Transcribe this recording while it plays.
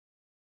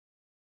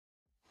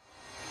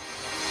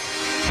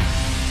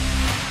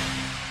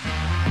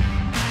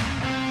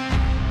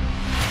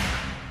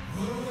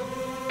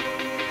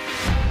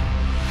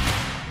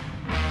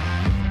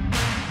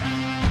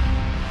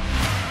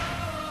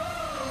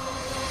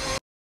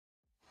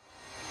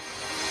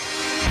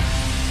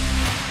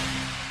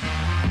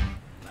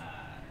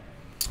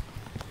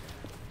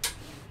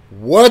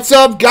What's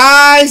up,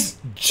 guys?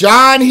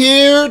 John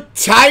here.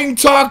 Titan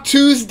Talk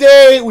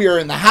Tuesday. We are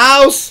in the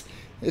house.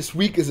 This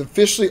week is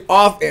officially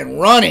off and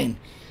running.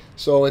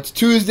 So it's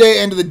Tuesday,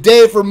 end of the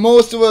day for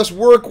most of us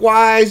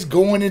work-wise.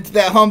 Going into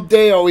that hump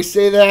day, I always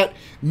say that.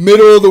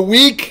 Middle of the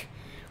week,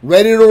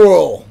 ready to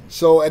roll.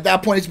 So at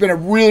that point, it's been a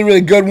really, really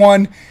good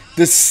one.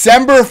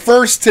 December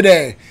 1st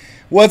today.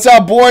 What's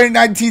up, boy?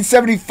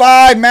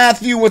 1975.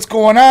 Matthew, what's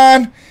going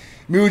on?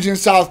 Mugen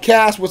South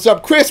Cast. What's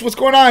up, Chris? What's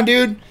going on,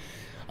 dude?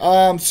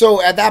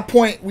 So at that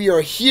point, we are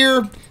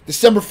here.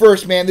 December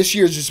 1st, man. This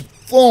year has just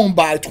flown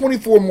by.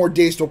 24 more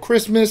days till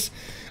Christmas.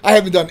 I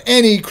haven't done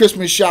any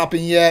Christmas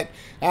shopping yet.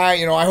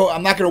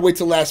 I'm not going to wait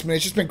till last minute.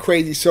 It's just been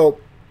crazy. So,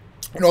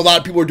 a lot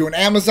of people are doing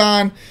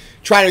Amazon.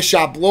 Try to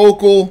shop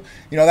local.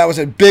 That was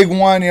a big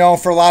one,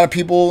 for a lot of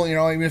people.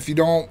 Even if you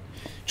don't,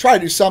 try to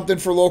do something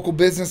for local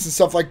business and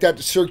stuff like that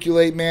to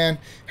circulate, man.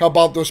 Help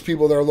out those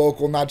people that are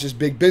local, not just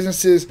big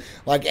businesses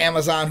like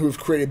Amazon who have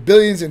created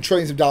billions and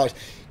trillions of dollars.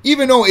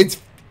 Even though it's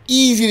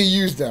easy to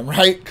use them,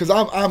 right? Because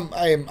I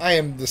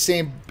am the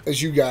same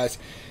as you guys.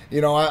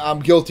 I'm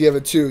guilty of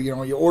it too.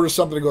 You order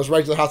something that goes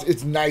right to the house.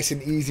 It's nice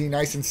and easy,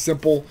 nice and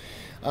simple.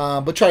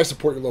 But try to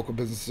support your local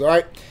businesses. All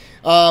right.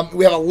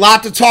 We have a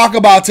lot to talk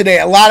about today.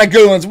 A lot of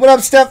good ones. What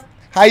up, Steph?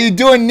 How you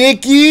doing,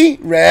 Nikki?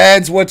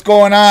 Reds, what's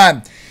going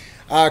on?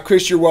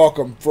 Chris, you're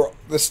welcome for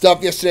the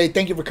stuff yesterday.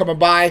 Thank you for coming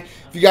by.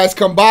 If you guys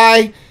come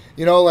by,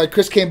 like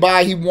Chris came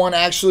by, he won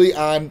actually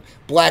on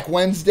Black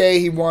Wednesday.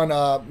 He won,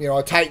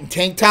 a Titan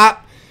tank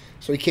top.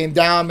 So he came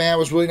down, man. It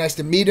was really nice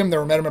to meet him.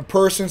 Never met him in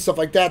person, stuff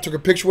like that. Took a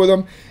picture with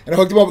him, and I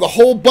hooked him up with a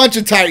whole bunch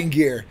of Titan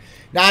gear.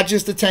 Not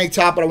just the tank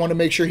top, but I wanted to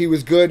make sure he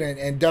was good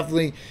and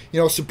definitely,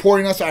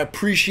 supporting us. I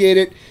appreciate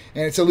it,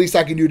 and it's the least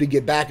I can do to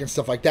get back and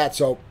stuff like that.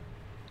 So,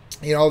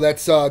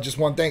 that's just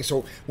one thing.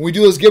 So when we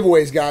do those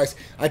giveaways, guys,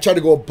 I try to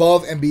go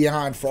above and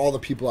beyond for all the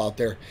people out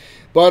there.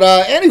 But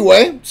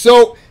anyway,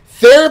 so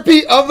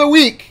therapy of the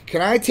week.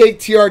 Can I take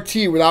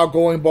TRT without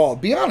going bald?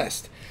 Be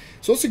honest.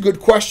 So it's a good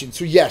question.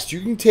 So yes,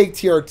 you can take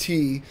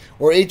TRT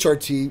or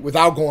HRT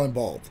without going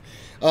bald.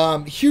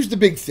 Here's the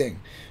big thing.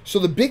 So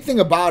the big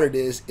thing about it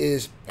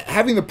is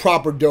having the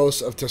proper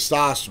dose of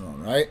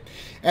testosterone, right?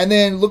 And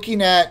then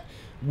looking at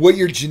what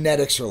your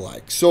genetics are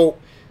like. So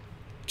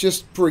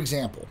just for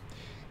example,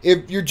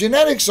 if your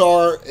genetics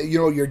are,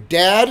 your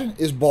dad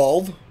is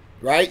bald,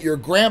 right? Your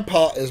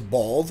grandpa is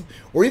bald,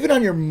 or even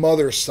on your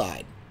mother's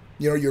side.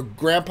 Your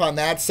grandpa on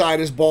that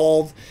side is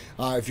bald.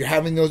 If you're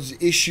having those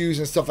issues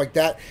and stuff like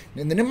that,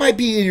 and then it might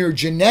be in your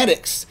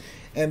genetics.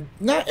 And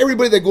not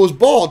everybody that goes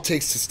bald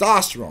takes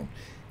testosterone.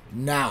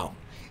 Now,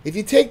 if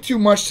you take too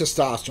much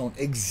testosterone,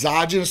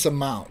 exogenous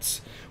amounts,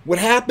 what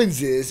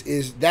happens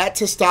is that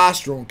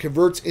testosterone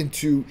converts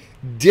into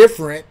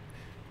different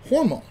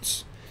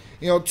hormones.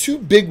 Two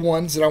big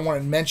ones that I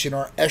want to mention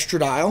are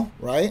estradiol,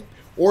 right?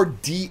 Or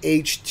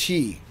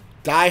DHT,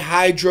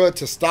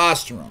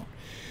 dihydrotestosterone.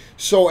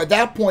 So at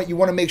that point, you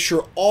want to make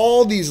sure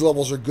all these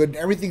levels are good and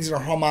everything's in a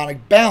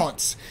harmonic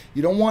balance.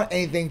 You don't want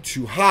anything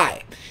too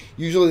high.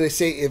 Usually they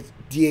say if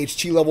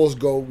DHT levels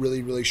go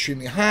really, really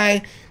extremely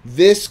high,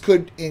 this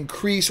could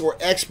increase or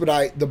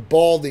expedite the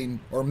balding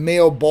or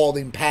male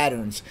balding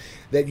patterns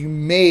that you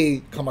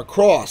may come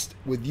across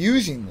with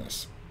using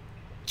this.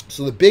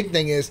 So the big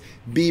thing is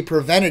be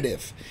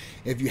preventative.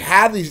 If you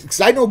have these,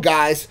 because I know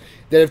guys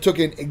that have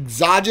taken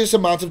exogenous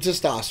amounts of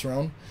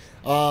testosterone,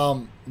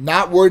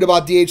 not worried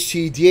about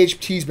DHT.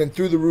 DHT's been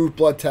through the roof,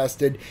 blood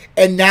tested,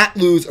 and not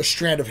lose a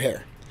strand of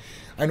hair.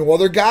 I know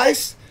other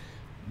guys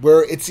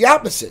where it's the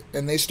opposite,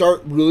 and they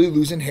start really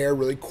losing hair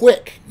really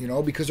quick,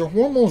 because their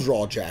hormones are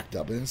all jacked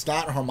up, and it's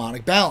not a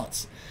harmonic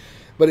balance.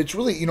 But it's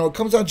really, it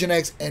comes down to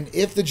genetics, and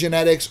if the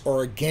genetics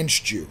are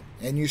against you,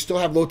 and you still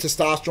have low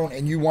testosterone,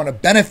 and you want to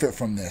benefit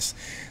from this,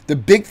 the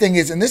big thing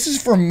is, and this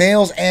is for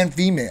males and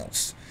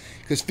females,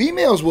 because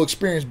females will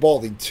experience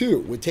balding too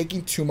with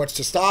taking too much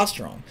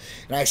testosterone.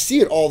 And I see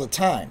it all the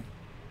time.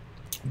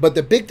 But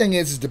the big thing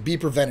is to be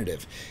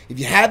preventative. If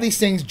you have these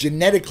things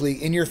genetically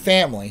in your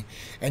family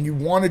and you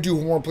want to do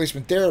hormone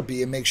replacement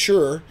therapy, and make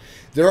sure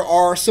there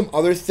are some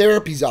other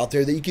therapies out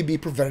there that you can be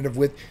preventative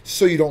with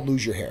so you don't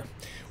lose your hair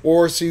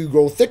or so you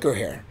grow thicker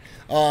hair.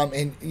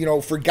 And,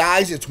 for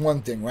guys, it's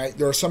one thing, right?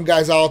 There are some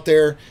guys out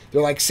there,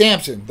 they're like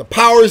Samson. The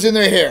power is in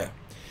their hair.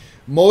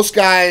 Most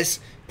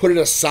guys put it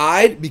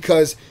aside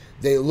because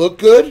they look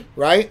good,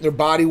 right? They're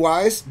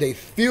body-wise. They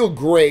feel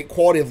great.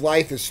 Quality of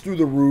life is through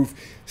the roof.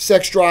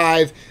 Sex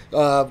drive,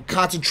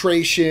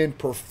 concentration,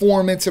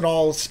 performance in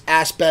all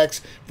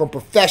aspects, from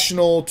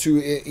professional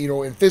to,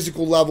 in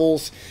physical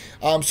levels.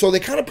 So they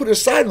kind of put it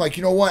aside and like,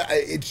 you know what?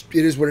 It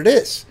is what it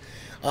is.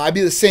 I'd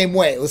be the same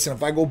way. Listen,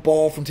 if I go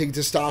bald from taking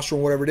testosterone,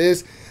 whatever it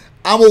is,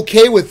 I'm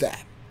okay with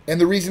that. And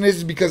the reason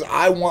is because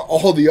I want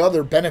all the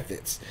other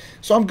benefits.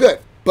 So I'm good.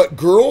 But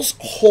girls,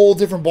 a whole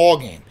different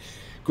ballgame.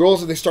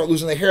 Girls, if they start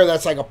losing their hair,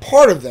 that's like a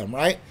part of them,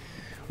 right?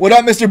 What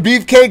up, Mr.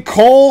 Beefcake?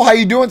 Cole, how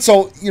you doing?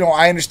 So,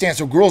 I understand.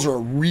 So girls are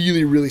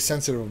really, really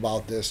sensitive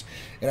about this.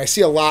 And I see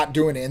a lot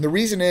doing it. And the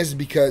reason is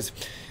because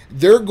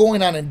they're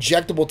going on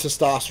injectable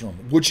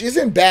testosterone, which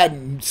isn't bad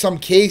in some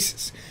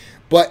cases.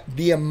 but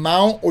the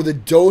amount or the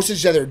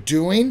dosage that they're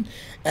doing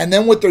and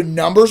then what their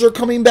numbers are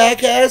coming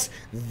back as,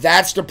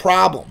 that's the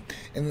problem.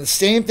 And the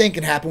same thing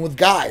can happen with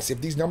guys.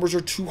 If these numbers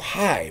are too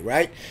high,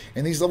 right,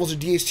 and these levels of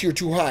DHT are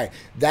too high,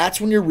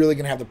 that's when you're really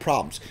going to have the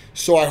problems.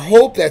 So I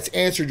hope that's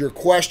answered your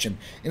question.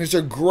 And it's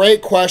a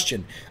great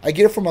question. I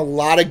get it from a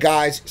lot of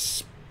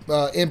guys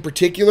in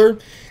particular.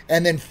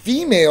 And then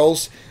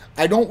females,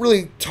 I don't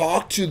really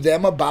talk to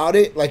them about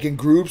it, like in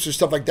groups or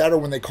stuff like that, or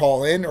when they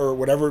call in or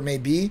whatever it may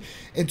be,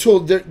 until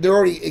they're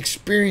already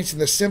experiencing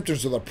the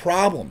symptoms or the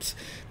problems.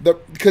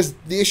 Because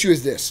the issue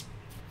is this.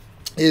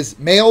 Is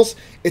males,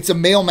 it's a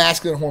male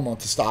masculine hormone,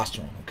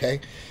 testosterone, okay?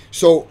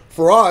 So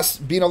for us,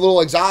 being a little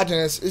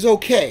exogenous is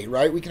okay,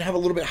 right? We can have a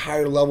little bit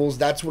higher levels.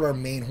 That's what our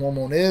main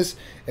hormone is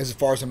as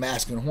far as a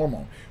masculine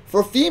hormone.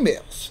 For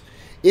females,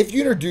 if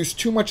you introduce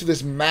too much of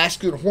this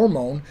masculine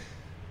hormone,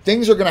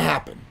 things are going to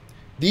happen.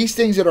 These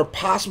things that are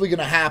possibly going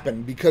to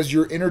happen because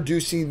you're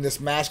introducing this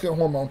masculine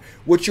hormone,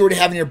 which you already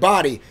have in your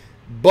body,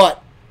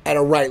 but at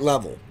a right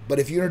level. But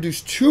if you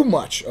introduce too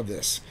much of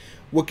this,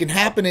 what can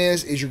happen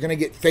is you're going to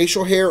get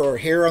facial hair or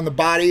hair on the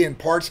body and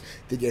parts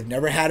that you've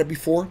never had it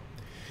before.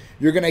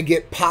 You're going to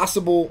get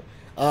possible,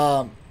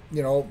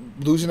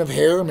 losing of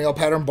hair, male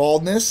pattern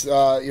baldness.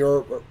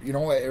 It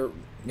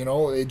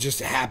just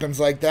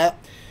happens like that.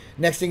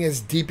 Next thing is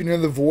deepening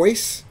of the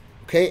voice.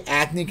 Okay,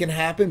 acne can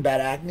happen,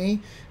 bad acne,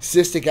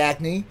 cystic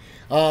acne.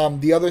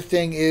 The other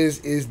thing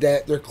is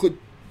that their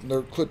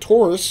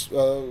clitoris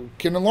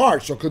can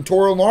enlarge, so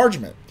clitoral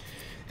enlargement.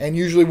 And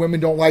usually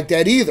women don't like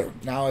that either.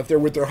 Now, if they're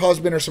with their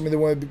husband or somebody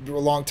they want to be for a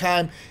long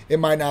time, it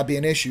might not be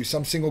an issue.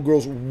 Some single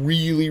girls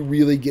really,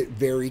 really get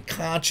very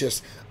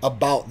conscious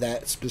about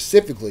that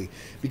specifically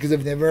because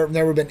if they've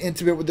never been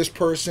intimate with this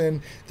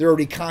person, they're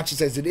already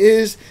conscious as it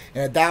is.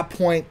 And at that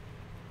point,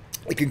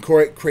 it can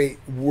create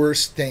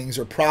worse things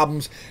or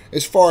problems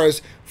as far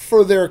as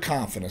for their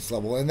confidence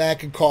level. And that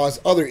can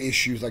cause other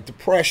issues like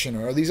depression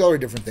or these other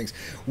different things.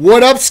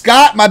 What up,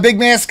 Scott? My big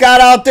man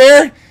Scott out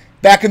there.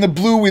 Back in the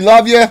blue, we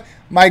love you.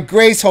 My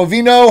Grace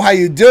Hovino, how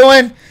you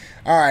doing?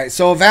 All right,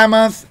 so the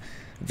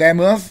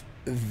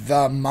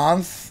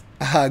month.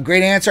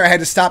 Great answer. I had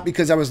to stop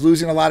because I was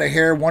losing a lot of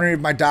hair, wondering if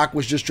my doc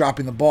was just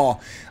dropping the ball.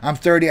 I'm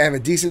 30. I have a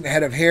decent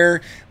head of hair,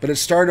 but it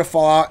started to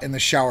fall out in the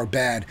shower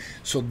bad.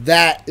 So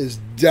that is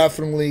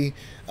definitely,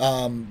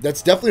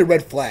 that's definitely a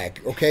red flag,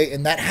 okay?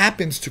 And that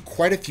happens to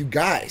quite a few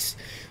guys.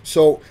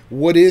 So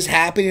what is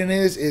happening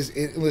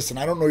listen,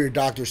 I don't know your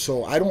doctor,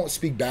 so I don't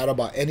speak bad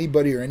about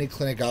anybody or any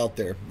clinic out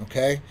there,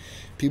 okay?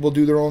 People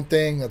do their own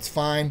thing. That's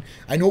fine.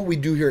 I know what we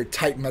do here at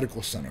Titan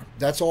Medical Center.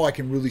 That's all I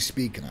can really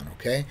speak on,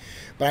 okay?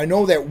 But I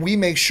know that we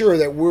make sure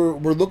that we're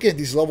looking at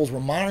these levels, we're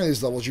monitoring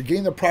these levels. You're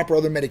getting the proper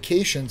other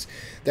medications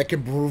that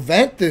can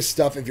prevent this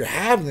stuff if you're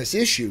having this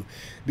issue.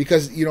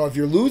 Because, if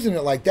you're losing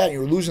it like that and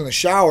you're losing the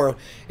shower,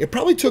 it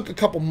probably took a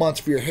couple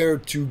months for your hair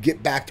to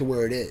get back to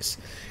where it is.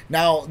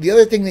 Now, the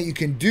other thing that you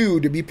can do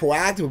to be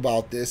proactive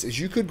about this is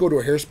you could go to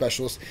a hair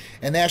specialist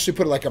and they actually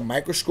put like a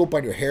microscope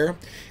on your hair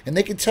and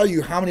they can tell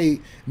you how many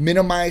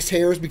minimized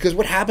hairs, because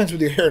what happens with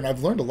your hair, and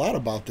I've learned a lot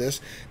about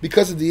this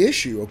because of the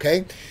issue,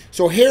 okay?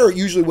 So hair,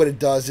 usually what it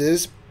does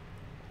is,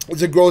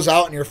 as it grows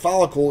out and your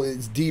follicle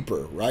is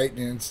deeper, right?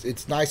 And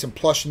it's nice and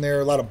plush in there,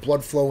 a lot of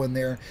blood flow in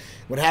there.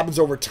 What happens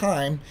over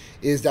time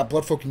is that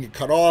blood flow can get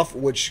cut off,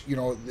 which,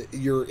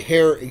 your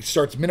hair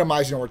starts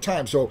minimizing over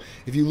time. So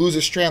if you lose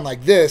a strand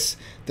like this,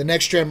 the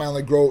next strand might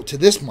only grow to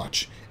this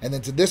much, and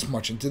then to this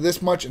much, and to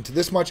this much, and to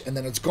this much, and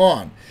then it's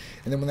gone.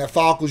 And then when that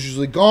follicle is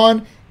usually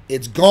gone,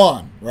 it's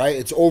gone, right?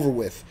 It's over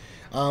with.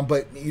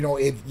 But,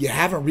 if you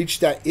haven't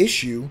reached that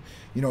issue,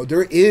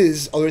 there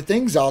is other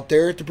things out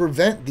there to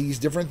prevent these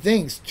different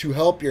things to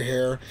help your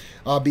hair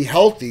be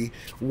healthy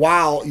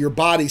while your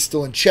body's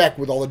still in check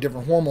with all the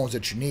different hormones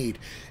that you need.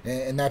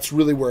 And that's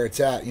really where it's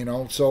at,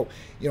 So,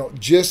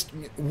 just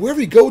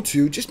wherever you go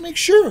to, just make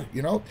sure,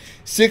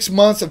 6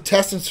 months of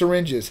tests and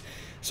syringes.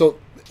 So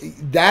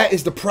that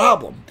is the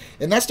problem.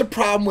 And that's the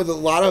problem with a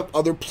lot of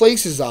other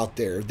places out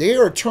there. They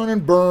are turn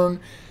and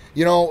burn.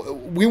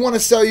 We want to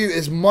sell you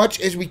as much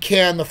as we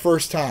can the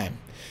first time.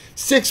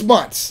 6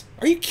 months.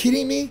 Are you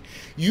kidding me?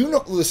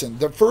 Listen,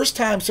 the first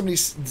time somebody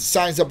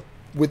signs up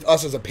with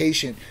us as a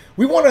patient,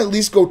 we want to at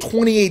least go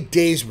 28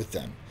 days with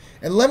them.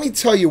 And let me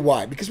tell you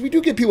why. Because we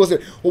do get people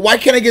that say, well, why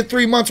can't I get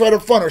 3 months right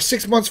up front or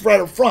 6 months right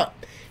up front?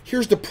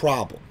 Here's the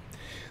problem.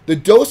 The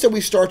dose that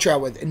we start you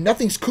out with, and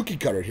nothing's cookie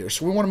cutter here,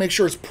 so we want to make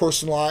sure it's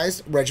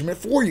personalized regimen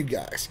for you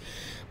guys.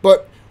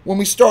 But when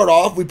we start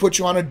off, we put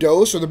you on a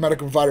dose, or the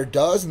medical provider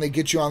does, and they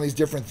get you on these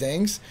different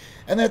things.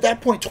 And at that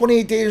point,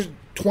 28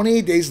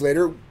 days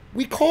later,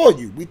 we call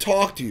you. We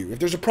talk to you. If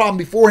there's a problem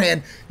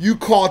beforehand, you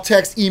call,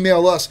 text,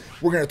 email us.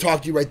 We're going to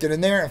talk to you right then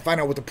and there and find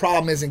out what the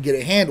problem is and get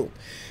it handled.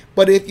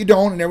 But if you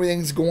don't and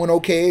everything's going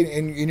okay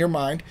in your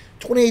mind,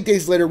 28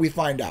 days later, we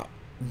find out.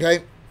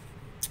 Okay?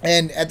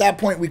 And at that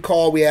point, we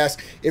call, we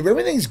ask, if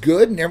everything's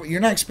good and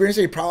you're not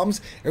experiencing any problems,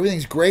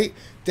 everything's great,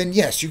 then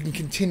yes, you can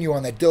continue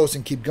on that dose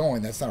and keep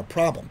going. That's not a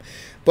problem.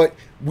 But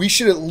we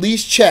should at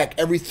least check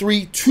every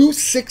 3 to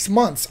 6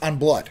 months on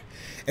blood.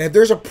 And if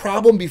there's a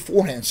problem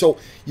beforehand, so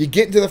you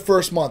get into the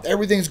first month,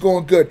 everything's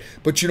going good,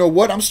 but you know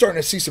what? I'm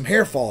starting to see some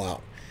hair fall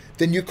out.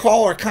 Then you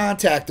call or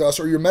contact us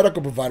or your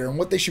medical provider, and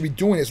what they should be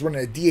doing is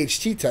running a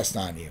DHT test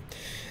on you.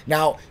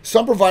 Now,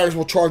 some providers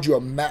will charge you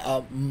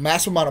a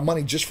massive amount of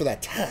money just for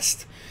that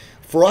test.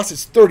 For us,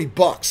 it's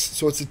 $30,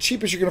 so it's the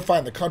cheapest you're going to find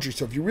in the country.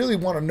 So if you really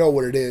want to know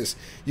what it is,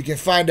 you can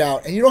find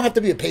out, and you don't have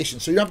to be a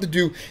patient, so you don't have to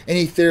do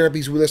any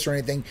therapies with us or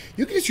anything.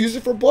 You can just use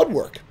it for blood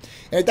work.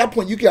 And at that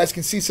point, you guys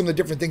can see some of the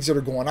different things that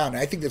are going on. And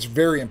I think that's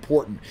very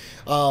important,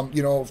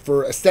 you know,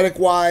 for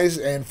aesthetic-wise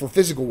and for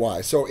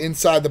physical-wise. So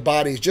inside the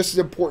body is just as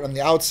important on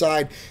the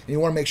outside, and you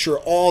want to make sure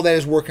all that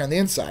is working on the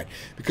inside.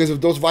 Because if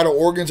those vital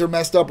organs are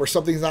messed up or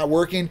something's not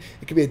working,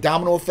 it could be a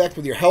domino effect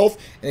with your health,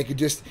 and it could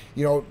just,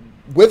 you know,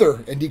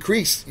 wither and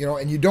decrease, you know,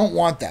 and you don't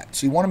want that.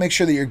 So you want to make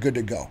sure that you're good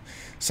to go.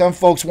 Some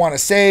folks want to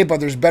save, but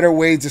there's better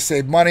ways to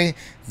save money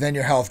than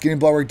your health. Getting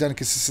blood work done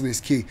consistently is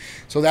key.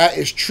 So that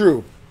is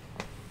true.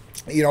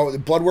 You know, the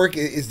blood work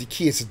is the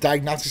key. It's a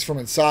diagnostics from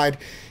inside.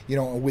 You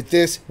know, with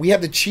this, we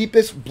have the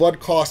cheapest blood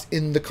cost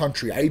in the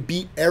country. I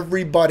beat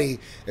everybody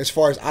as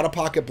far as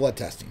out-of-pocket blood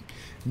testing.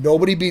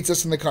 Nobody beats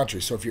us in the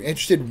country. So if you're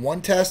interested in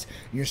one test,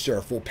 you're interested in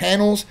our full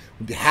panels,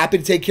 we'd be happy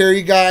to take care of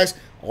you guys.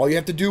 All you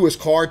have to do is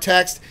call or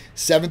text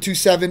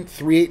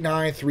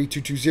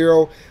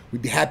 727-389-3220.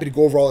 We'd be happy to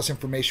go over all this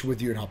information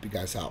with you and help you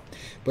guys out.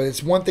 But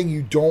it's one thing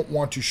you don't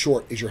want to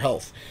short is your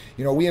health.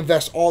 You know, we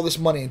invest all this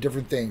money in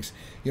different things,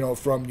 you know,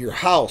 from your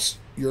house,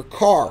 your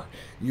car,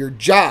 your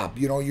job.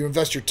 You know, you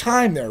invest your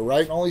time there,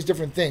 right? All these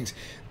different things.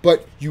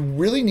 But you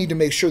really need to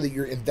make sure that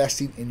you're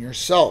investing in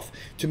yourself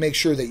to make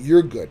sure that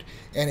you're good.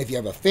 And if you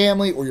have a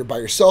family or you're by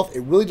yourself,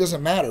 it really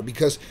doesn't matter,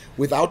 because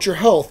without your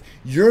health,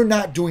 you're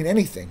not doing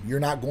anything.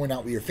 You're not going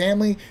out with your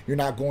family. You're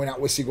not going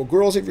out with single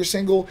girls if you're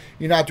single.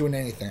 You're not doing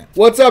anything.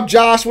 What's up,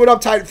 Josh? What up,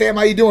 Titan fam?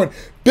 How you doing?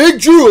 Big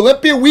Drew,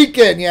 Olympia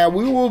weekend. Yeah,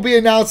 we will be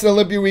announcing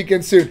Olympia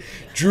weekend soon.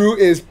 Drew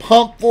is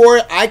pumped for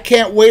it. I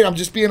can't wait. I'm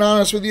just being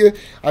honest with you.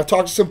 I've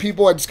talked to some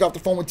people. I just got off the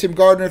phone with Tim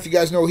Gardner, if you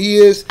guys know who he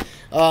is.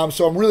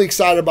 So I'm really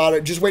excited about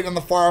it. Just waiting on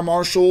the fire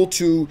marshal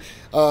to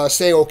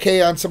say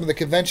okay on some of the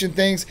convention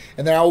things,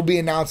 and then I will be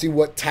announcing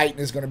what Titan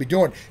is going to be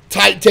doing.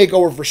 Titan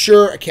takeover for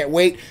sure. I can't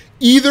wait.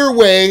 Either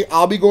way,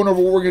 I'll be going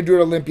over what we're going to do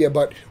at Olympia,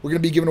 but we're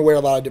going to be giving away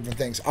a lot of different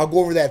things. I'll go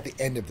over that at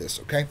the end of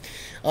this, okay?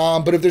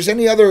 But if there's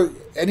any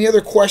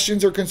other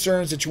questions or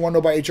concerns that you want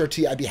to know about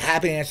HRT, I'd be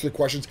happy to answer the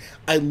questions.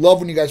 I love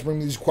when you guys bring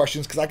me these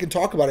questions because I can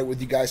talk about it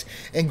with you guys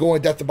and go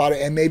in depth about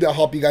it, and maybe I'll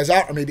help you guys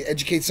out or maybe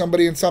educate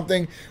somebody in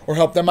something or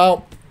help them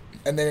out,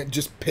 and then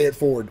just pay it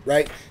forward,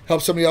 right?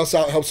 Help somebody else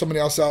out, help somebody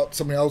else out,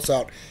 somebody else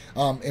out.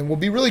 And we'll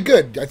be really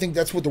good. I think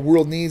that's what the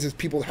world needs, is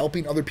people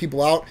helping other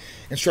people out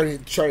and try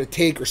to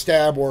take or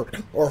stab or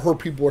hurt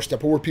people or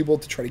step over people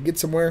to try to get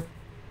somewhere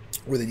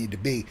where they need to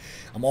be.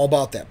 I'm all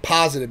about that.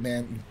 Positive,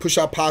 man. You push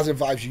out positive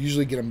vibes, you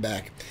usually get them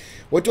back.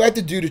 What do I have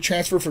to do to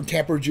transfer from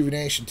Tampa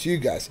Rejuvenation to you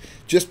guys?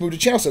 Just move to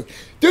channel side.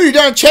 Dude, you're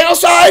done channel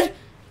side?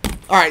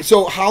 All right,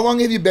 so how long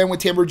have you been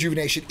with Tampa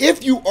Rejuvenation?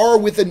 If you are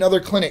with another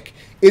clinic,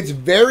 it's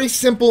very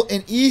simple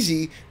and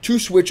easy to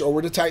switch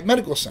over to Titan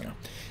Medical Center.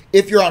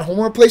 If you're on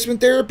hormone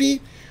replacement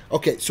therapy,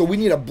 okay, so we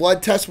need a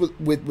blood test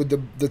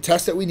with the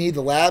test that we need,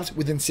 the labs,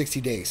 within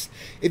 60 days.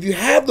 If you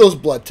have those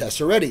blood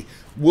tests already,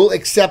 we'll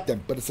accept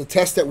them, but it's a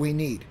test that we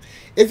need.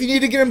 If you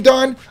need to get them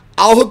done,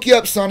 I'll hook you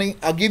up, Sonny.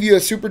 I'll give you a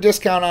super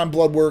discount on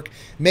blood work.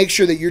 Make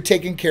sure that you're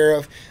taken care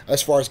of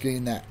as far as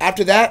getting that.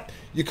 After that,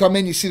 you come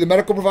in, you see the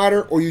medical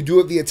provider, or you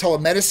do it via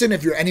telemedicine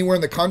if you're anywhere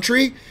in the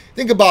country.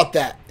 Think about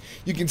that.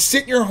 You can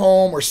sit in your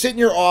home or sit in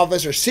your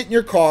office or sit in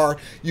your car.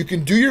 You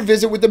can do your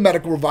visit with the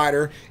medical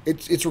provider.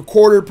 It's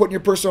recorded, put in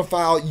your personal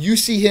file. You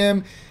see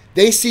him,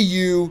 they see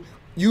you,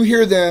 you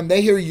hear them,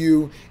 they hear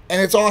you,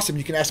 and it's awesome.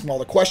 You can ask them all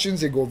the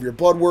questions. They go over your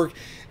blood work.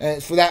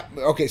 And for that,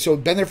 okay, so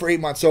been there for 8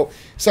 months. So,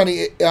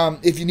 Sonny,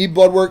 if you need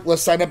blood work,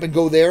 let's sign up and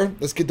go there.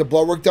 Let's get the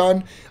blood work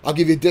done. I'll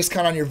give you a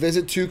discount on your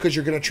visit, too, because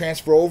you're going to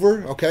transfer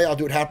over, okay? I'll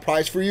do it half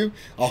price for you.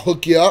 I'll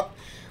hook you up.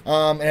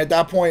 And at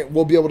that point,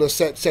 we'll be able to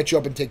set you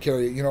up and take care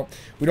of you. You know,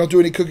 we don't do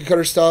any cookie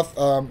cutter stuff.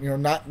 You know,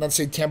 not to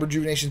say Tampa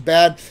Rejuvenation is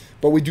bad,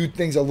 but we do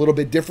things a little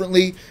bit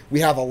differently. We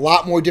have a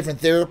lot more different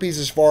therapies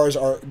as far as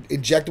our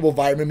injectable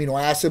vitamin amino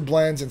acid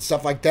blends and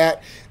stuff like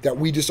that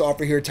we just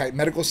offer here at Titan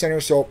Medical Center.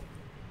 So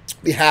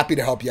be happy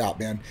to help you out,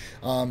 man,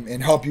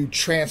 and help you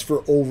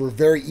transfer over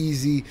very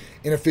easy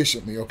and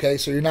efficiently, okay?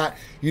 So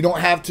you don't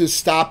have to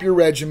stop your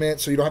regimen,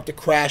 so you don't have to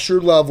crash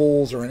your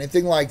levels or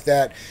anything like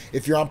that.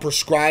 If you're on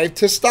prescribed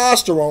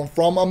testosterone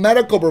from a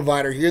medical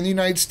provider here in the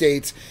United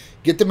States,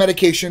 get the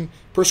medication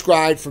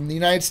prescribed from the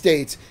United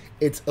States.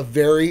 It's a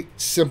very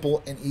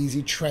simple and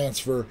easy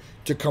transfer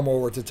to come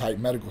over to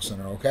Titan Medical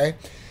Center, okay?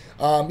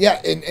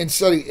 Yeah, and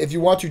Sonny, if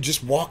you want to,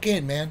 just walk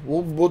in, man.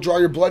 We'll draw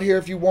your blood here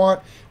if you want.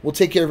 We'll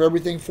take care of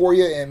everything for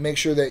you and make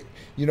sure that,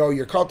 you know,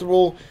 you're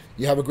comfortable,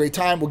 you have a great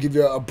time. We'll give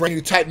you a brand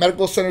new Titan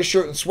Medical Center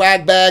shirt and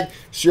swag bag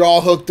so you're all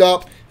hooked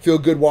up, feel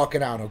good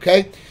walking out,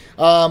 okay?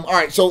 All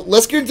right, so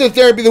let's get into the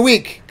therapy of the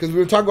week because we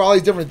were talking about all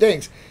these different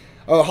things.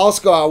 Oh,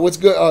 Hulskog, what's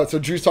good? Oh, so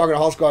Drew's talking to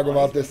Hulskog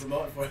about this.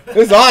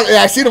 This is awesome.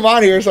 Yeah, I seen him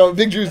on here. So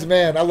Big Drew's the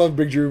man. I love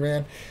Big Drew,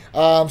 man.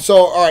 So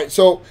all right,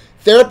 so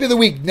therapy of the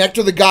week,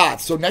 Nectar of the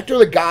Gods. So Nectar of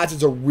the Gods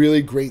is a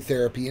really great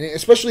therapy, and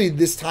especially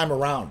this time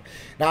around.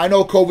 Now I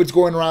know COVID's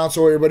going around,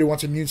 so everybody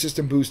wants immune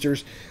system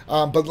boosters.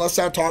 But let's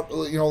not talk.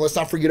 Let's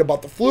not forget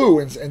about the flu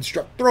and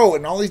strep throat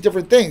and all these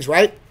different things,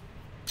 right?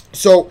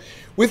 So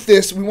with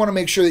this, we want to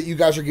make sure that you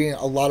guys are getting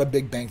a lot of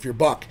big bang for your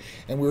buck.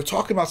 And we were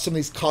talking about some of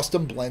these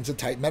custom blends that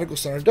Titan Medical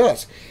Center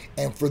does.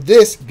 And for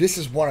this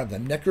is one of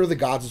them. Nectar of the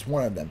Gods is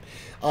one of them.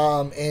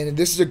 And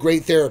this is a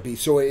great therapy.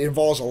 So it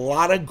involves a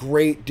lot of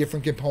great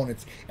different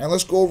components. And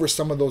let's go over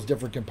some of those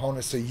different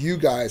components so you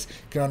guys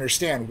can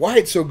understand why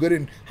it's so good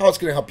and how it's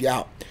going to help you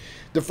out.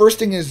 The first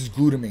thing is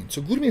glutamine.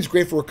 So glutamine is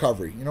great for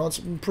recovery. It's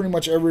pretty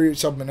much every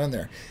supplement in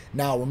there.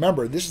 Now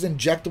remember, this is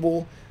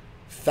injectable,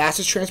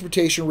 fastest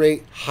transportation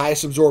rate,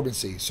 highest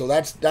absorbency. So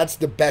that's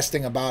the best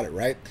thing about it,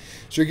 right?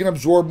 So you're going to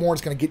absorb more.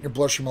 It's going to get in your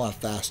bloodstream a lot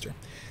faster.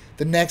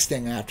 The next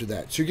thing after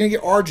that, so you're going to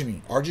get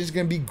arginine. Arginine is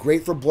going to be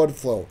great for blood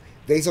flow,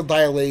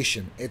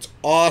 vasodilation. It's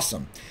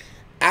awesome.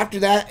 After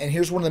that, and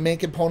here's one of the main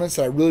components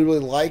that I really, really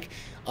like,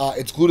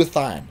 it's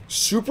glutathione.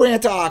 Super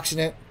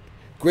antioxidant,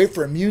 great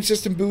for immune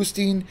system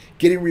boosting,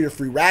 getting rid of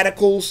free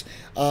radicals.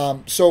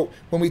 So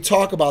when we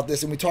talk about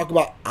this and we talk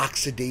about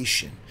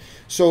oxidation,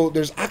 so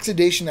there's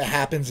oxidation that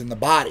happens in the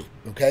body,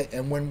 okay?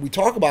 And when we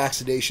talk about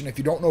oxidation, if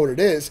you don't know what it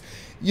is,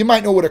 you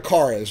might know what a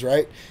car is,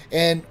 right?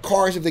 And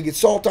cars, if they get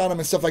salt on them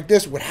and stuff like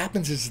this, what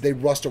happens is they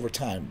rust over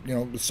time,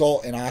 with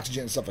salt and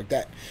oxygen and stuff like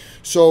that.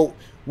 So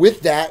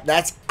with that,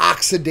 that's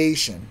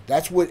oxidation.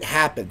 That's what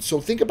happens. So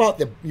think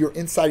about your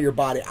inside of your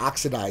body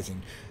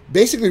oxidizing,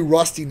 basically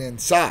rusting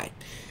inside.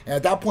 And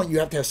at that point, you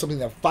have to have something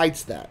that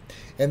fights that.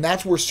 And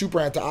that's where super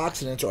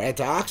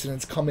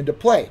antioxidants come into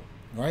play.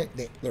 Right?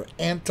 They're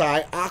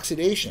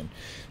antioxidation.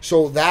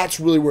 So that's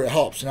really where it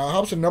helps. Now, it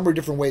helps in a number of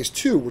different ways,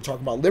 too. We're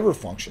talking about liver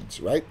functions,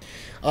 right?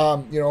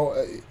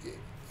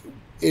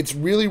 It's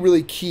really,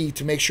 really key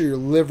to make sure your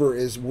liver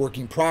is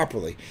working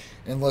properly.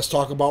 And let's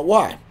talk about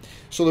why.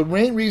 So the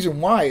main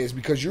reason why is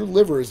because your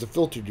liver is the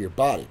filter to your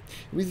body.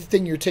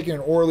 Everything you're taking in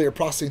orally or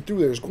processing through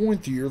there is going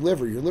through your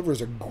liver. Your liver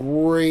is a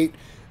great...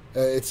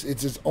 it's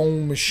its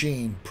own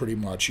machine, pretty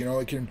much.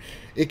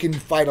 It can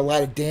fight a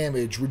lot of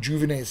damage,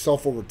 rejuvenate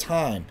itself over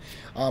time.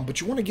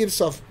 But you want to give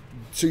stuff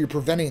so you're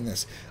preventing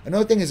this.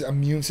 Another thing is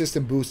immune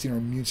system boosting or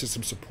immune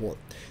system support.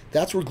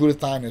 That's where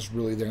glutathione is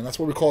really there, and that's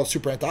what we call a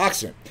super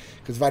antioxidant.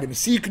 Because vitamin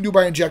C you can do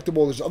by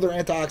injectable. There's other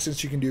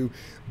antioxidants you can do,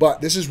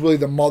 but this is really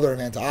the mother of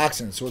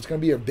antioxidants. So it's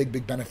going to be a big,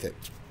 big benefit.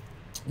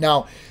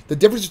 Now, the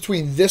difference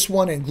between this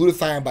one and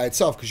glutathione by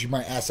itself, because you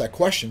might ask that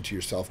question to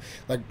yourself,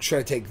 like, should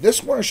I take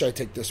this one or should I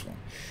take this one?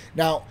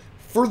 Now,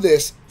 for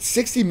this,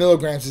 60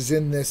 milligrams is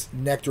in this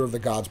Nectar of the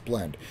Gods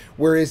blend.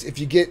 Whereas if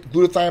you get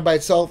glutathione by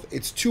itself,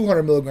 it's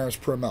 200 milligrams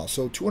per ml.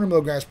 So 200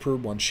 milligrams per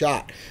one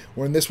shot.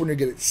 Where in this one, you're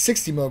getting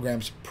 60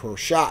 milligrams per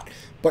shot.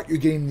 But you're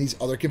getting these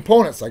other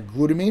components like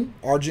glutamine,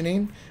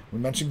 arginine. We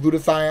mentioned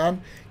glutathione.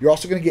 You're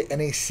also going to get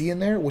NAC in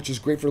there, which is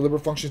great for liver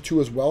function too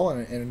as well,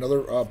 and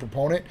another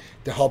proponent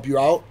to help you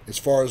out as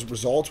far as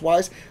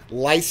results-wise.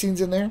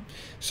 Lysines in there.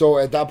 So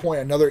at that point,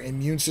 another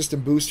immune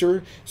system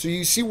booster. So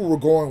you see where we're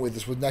going with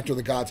this with Nectar of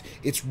the Gods.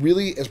 It's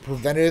really as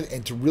preventative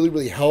and to really,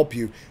 really help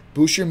you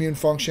boost your immune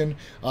function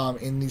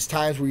in these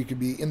times where you could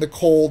be in the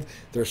cold,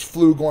 there's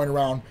flu going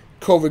around,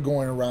 COVID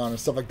going around and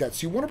stuff like that.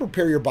 So you want to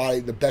prepare your body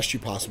the best you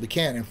possibly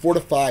can and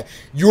fortify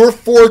your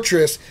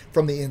fortress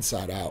from the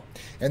inside out.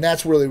 And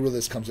that's really where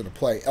this comes into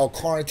play.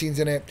 L-carnitine's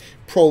in it,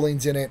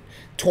 proline's in it,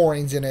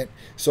 taurine's in it.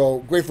 So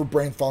great for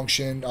brain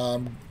function,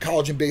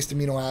 collagen-based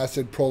amino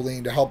acid,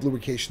 proline to help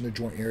lubrication in the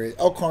joint area,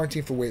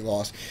 L-carnitine for weight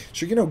loss.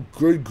 So you're getting a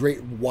good,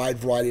 great, wide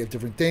variety of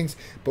different things,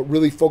 but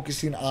really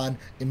focusing on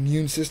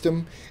immune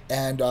system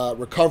and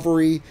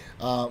recovery.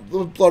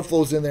 Little blood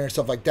flows in there and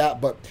stuff like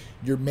that, but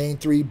your main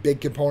three big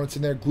components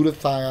in there,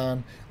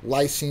 glutathione,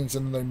 lysines,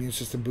 and the immune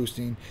system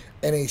boosting,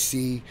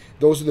 NAC,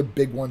 those are the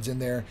big ones in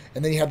there.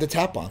 And then you have the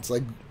tap-ons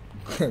like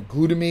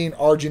glutamine,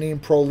 arginine,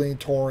 proline,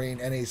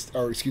 taurine,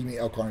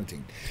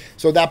 L-carnitine.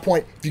 So at that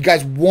point, if you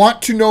guys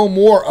want to know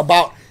more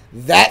about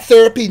that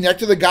therapy,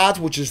 Nectar of the Gods,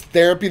 which is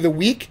therapy of the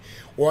week,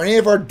 or any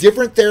of our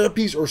different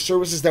therapies or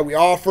services that we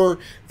offer,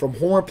 from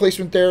hormone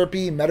replacement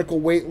therapy, medical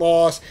weight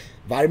loss,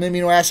 vitamin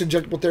amino acid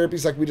injectable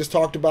therapies like we just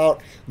talked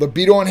about,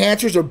 libido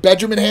enhancers or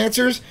bedroom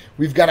enhancers,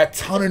 we've got a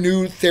ton of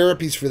new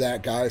therapies for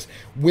that, guys.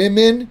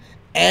 Women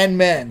and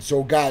men.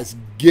 So guys,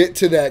 get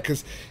to that,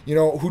 because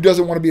who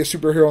doesn't want to be a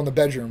superhero in the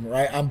bedroom,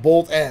 right? On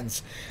both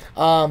ends.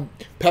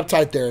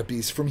 Peptide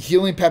therapies, from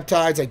healing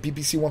peptides like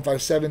BPC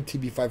 157,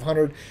 TB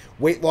 500,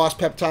 weight loss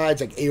peptides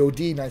like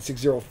AOD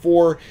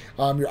 9604,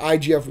 your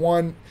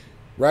IGF-1,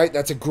 right?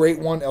 That's a great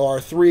one,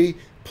 LR3,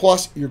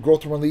 plus your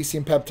growth hormone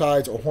releasing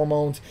peptides or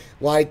hormones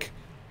like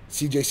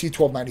CJC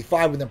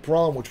 1295 with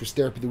Imperone, which was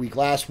therapy of the week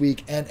last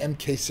week, and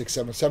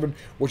MK677,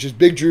 which is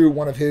Big Drew,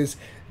 one of his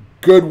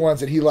good ones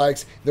that he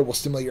likes that will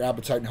stimulate your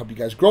appetite and help you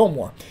guys grow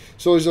more.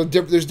 So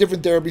there's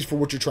different therapies for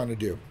what you're trying to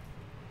do.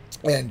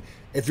 And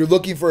if you're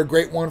looking for a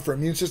great one for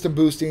immune system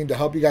boosting to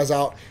help you guys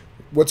out,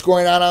 what's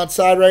going on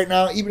outside right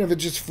now, even if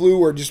it's just flu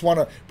or just want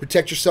to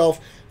protect yourself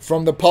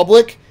from the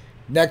public,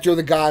 Nectar of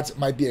the Gods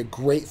might be a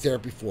great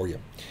therapy for you.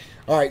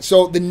 All right,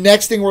 so the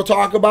next thing we'll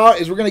talk about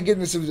is we're going to get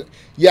into some,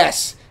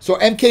 yes, so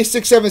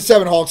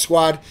MK677 Hulk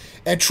Squad,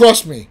 and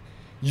trust me,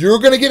 you're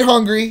going to get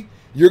hungry,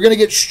 you're going to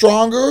get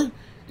stronger.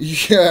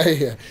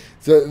 Yeah.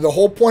 The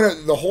whole point of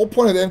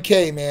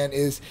MK, man,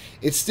 is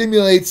it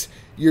stimulates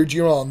your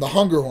adrenaline, the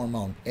hunger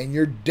hormone, and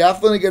you're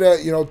definitely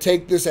gonna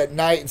take this at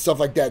night and stuff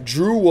like that.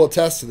 Drew will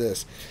attest to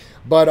this,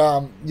 but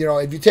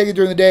if you take it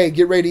during the day,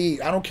 get ready to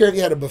eat. I don't care if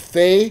you had a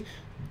buffet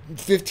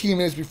 15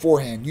 minutes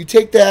beforehand. You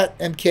take that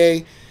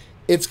MK,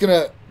 it's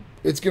gonna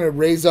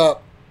raise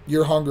up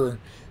your hunger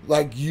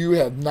like you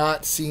have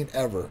not seen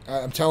ever.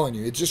 I'm telling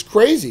you, it's just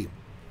crazy.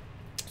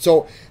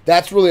 So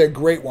that's really a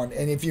great one.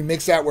 And if you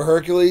mix that with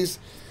Hercules,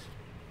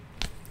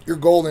 you're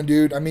golden,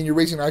 dude. I mean, you're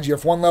raising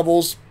IGF-1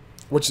 levels,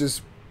 which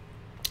is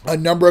a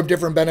number of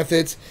different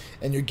benefits,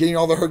 and you're getting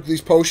all the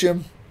Hercules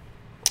potion.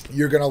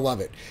 You're going to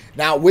love it.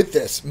 Now, with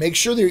this, make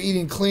sure that you're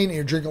eating clean and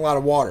you're drinking a lot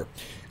of water.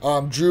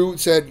 Drew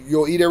said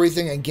you'll eat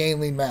everything and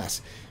gain lean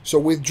mass. So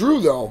with Drew,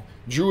 though,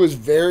 Drew is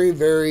very,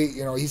 very,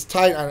 he's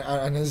tight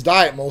on his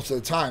diet most of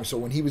the time. So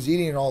when he was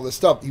eating all this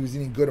stuff, he was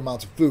eating good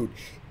amounts of food.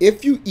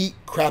 If you eat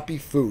crappy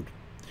food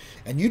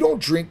and you don't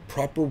drink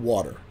proper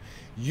water,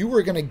 you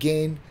are going to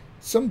gain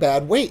some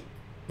bad weight,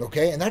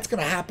 okay? And that's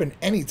going to happen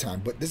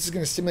anytime, but this is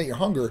going to stimulate your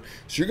hunger,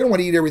 so you're going to want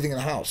to eat everything in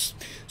the house.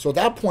 So at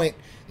that point,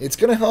 it's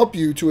going to help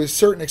you to a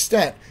certain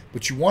extent,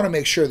 but you want to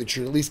make sure that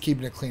you're at least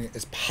keeping it clean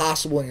as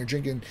possible and you're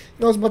drinking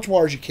as much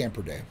water as you can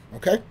per day,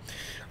 okay?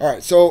 All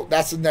right, so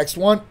that's the next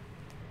one.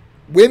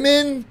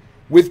 Women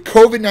with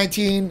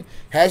COVID-19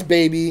 has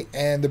baby,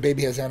 and the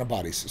baby has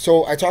antibodies.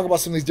 So I talk about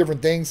some of these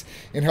different things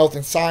in health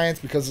and science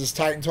because this is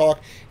Titan Talk,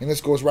 and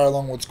this goes right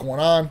along what's going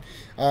on.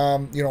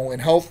 In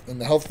health, in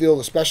the health field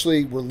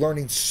especially, we're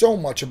learning so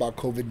much about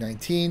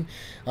COVID-19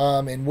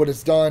 and what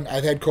it's done.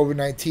 I've had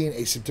COVID-19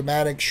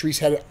 asymptomatic. Shreese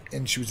had it,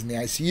 and she was in the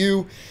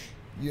ICU.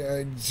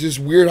 It's just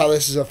weird how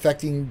this is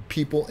affecting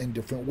people in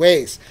different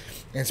ways,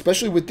 and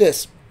especially with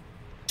this.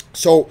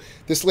 So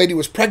this lady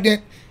was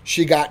pregnant.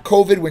 She got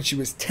COVID when she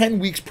was 10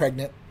 weeks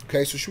pregnant.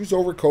 Okay, so she was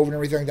over COVID and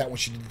everything like that when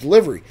she did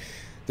delivery.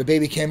 The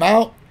baby came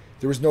out.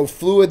 There was no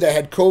fluid that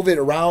had COVID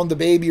around the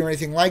baby or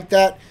anything like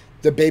that.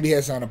 The baby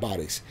has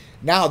antibodies.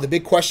 Now, the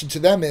big question to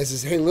them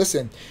is hey,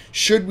 listen,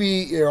 should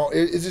we,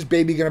 is this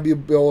baby going to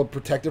be able to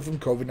protect it from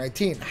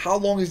COVID-19? How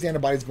long is the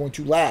antibodies going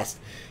to last?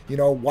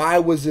 Why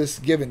was this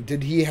given?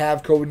 Did he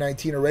have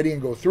COVID-19 already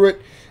and go through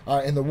it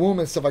in the womb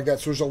and stuff like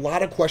that? So there's a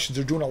lot of questions.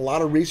 They're doing a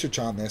lot of research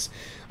on this.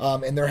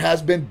 And there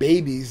has been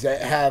babies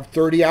that have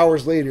 30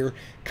 hours later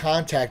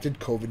contacted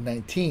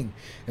COVID-19.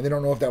 And they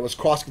don't know if that was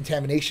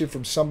cross-contamination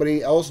from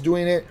somebody else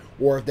doing it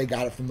or if they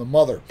got it from the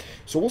mother.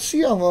 So we'll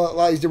see on a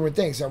lot of these different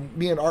things.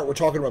 Me and Art were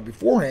talking about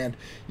beforehand,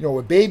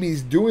 with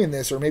babies doing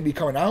this or maybe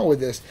coming out with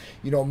this,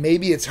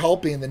 maybe it's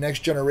helping the next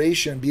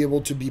generation be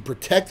able to be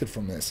protected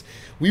from this.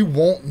 We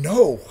won't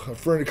know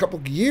for a couple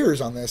of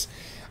years on this.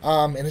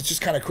 And it's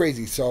just kind of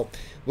crazy. So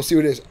we'll see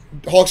what it is.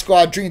 Hulk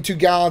Squad, drinking 2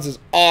 gallons is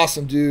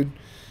awesome, dude.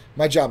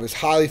 My job is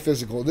highly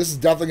physical. This is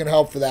definitely going to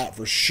help for that,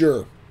 for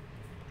sure.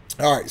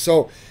 All right,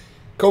 so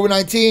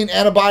COVID-19,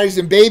 antibodies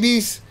in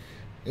babies.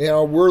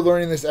 We're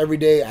learning this every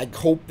day. I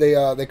hope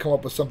they come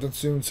up with something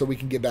soon so we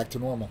can get back to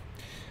normal.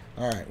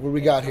 All right, what do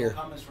we got here?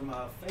 Comments from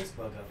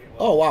Facebook.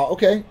 Oh, wow,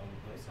 okay.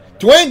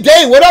 Dwayne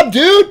Day, what up,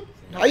 dude?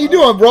 How you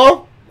doing,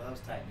 bro?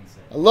 Loves Titan, he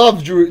said. I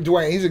love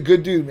Dwayne. He's a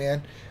good dude,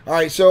 man. All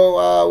right,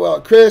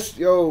 so, Chris,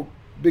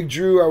 Big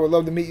Drew, I would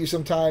love to meet you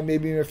sometime,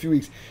 maybe in a few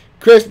weeks.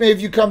 Chris, maybe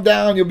if you come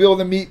down, you'll be able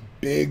to meet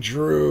Big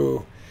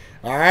Drew.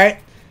 All right?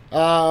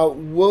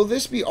 Will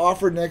this be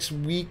offered next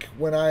week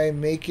when I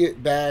make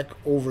it back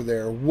over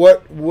there?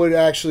 What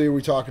actually are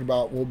we talking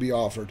about will be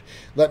offered?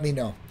 Let me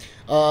know.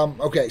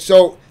 Okay,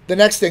 so the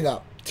next thing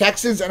up.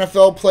 Texans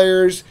NFL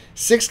players,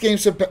 6-game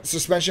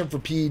suspension for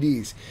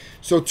PEDs.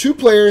 So 2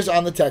 players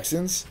on the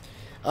Texans.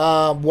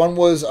 One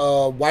was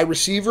a wide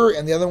receiver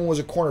and the other one was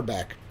a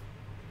cornerback.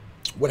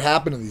 What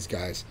happened to these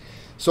guys?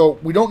 So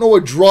we don't know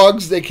what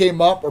drugs they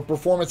came up or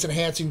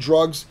performance-enhancing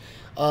drugs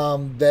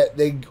that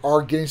they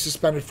are getting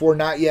suspended for.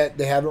 Not yet.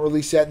 They haven't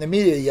released that in the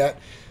media yet.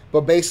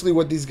 But basically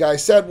what these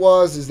guys said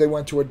is they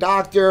went to a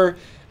doctor,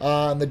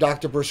 and the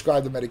doctor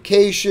prescribed the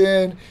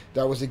medication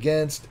that was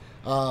against,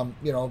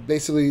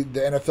 basically the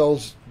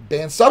NFL's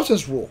banned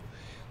substance rule.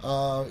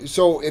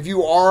 So if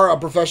you are a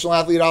professional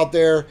athlete out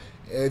there,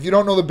 if you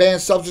don't know the banned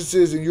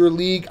substances in your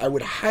league, I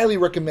would highly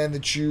recommend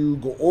that you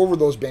go over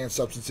those banned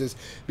substances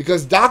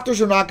because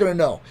doctors are not going to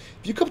know.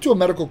 If you come to a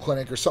medical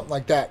clinic or something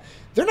like that,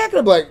 they're not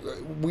going to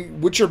be like,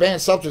 what's your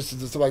banned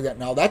substances and stuff like that?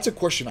 Now, that's a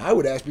question I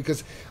would ask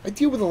because I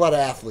deal with a lot of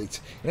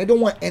athletes, and I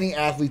don't want any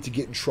athlete to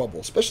get in trouble,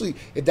 especially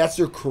if that's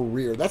their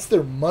career. That's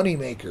their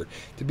moneymaker.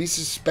 To be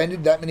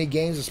suspended that many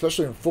games,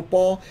 especially in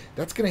football,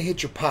 that's going to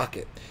hit your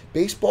pocket.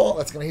 Baseball,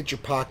 that's going to hit your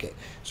pocket.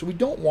 So we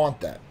don't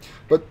want that.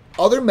 But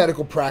other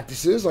medical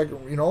practices, like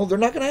they're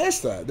not going to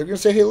ask that. They're going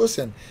to say, hey,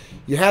 listen,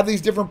 you have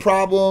these different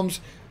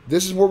problems.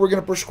 This is what we're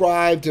going to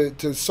prescribe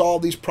to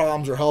solve these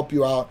problems or help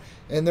you out,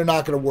 and they're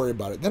not going to worry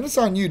about it. Then it's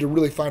on you to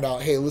really find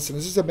out, hey, listen,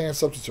 is this a banned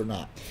substance or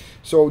not?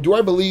 So do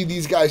I believe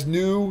these guys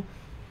knew?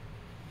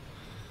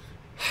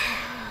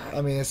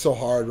 I mean, it's so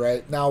hard,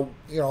 right? Now,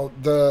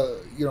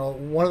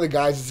 one of the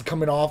guys is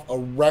coming off a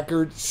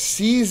record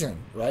season,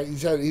 right?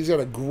 He's got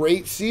a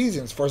great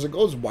season as far as it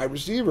goes, wide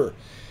receiver.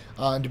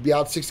 And to be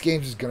out 6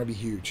 games is going to be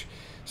huge.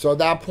 So at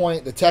that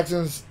point, the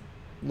Texans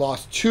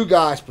lost 2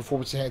 guys,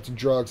 performance-enhancing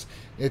drugs.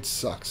 It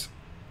sucks.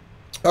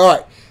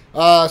 All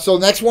right. So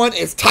next one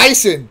is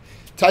Tyson.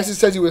 Tyson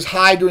says he was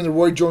high during the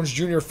Roy Jones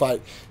Jr.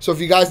 fight. So if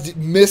you guys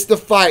missed the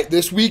fight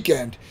this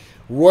weekend,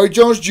 Roy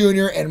Jones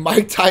Jr. and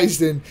Mike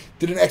Tyson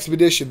did an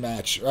expedition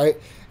match, right?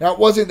 Now,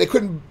 they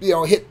couldn't,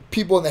 hit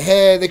people in the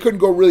head. They couldn't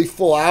go really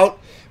full out.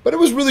 But it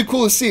was really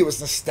cool to see. It was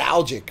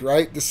nostalgic,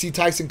 right? To see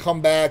Tyson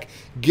come back,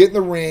 get in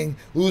the ring,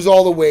 lose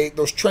all the weight,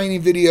 those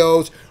training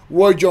videos.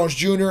 Roy Jones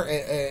Jr.,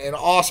 an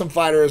awesome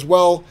fighter as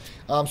well.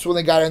 So when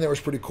they got in there, it was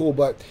pretty cool.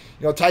 But,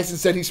 Tyson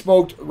said he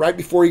smoked right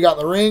before he got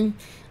in the ring.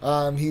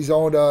 He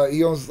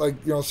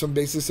owns some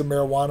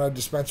marijuana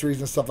dispensaries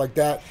and stuff like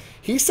that.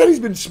 He said he's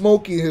been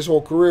smoking his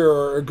whole career,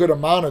 or a good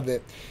amount of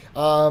it.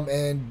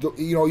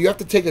 You have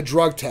to take a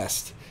drug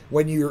test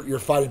when you're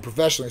fighting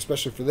professionally,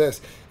 especially for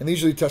this. And they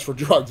usually test for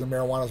drugs, and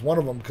marijuana is one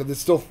of them because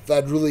it's still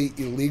federally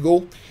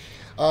illegal.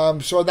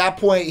 So at that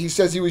point, he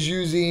says he was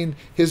using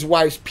his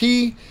wife's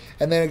pee,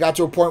 and then it got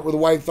to a point where the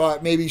wife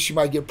thought maybe she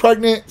might get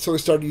pregnant, so they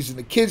started using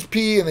the kids'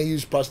 pee, and they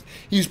used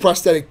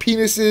prosthetic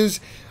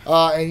penises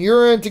and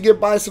urine to get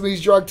by some of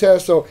these drug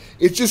tests. So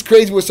it's just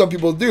crazy what some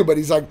people do, but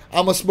he's like,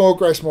 I'm a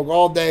smoker, I smoke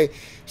all day.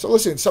 So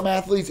listen, some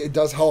athletes, it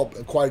does help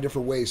in quite a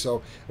different way.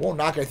 So I won't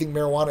knock it. I think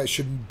marijuana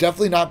should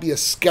definitely not be a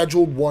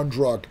Scheduled 1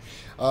 drug.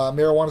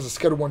 Marijuana is a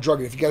Scheduled 1 drug,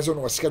 and if you guys don't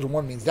know what Scheduled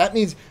 1 means, that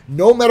means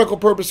no medical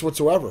purpose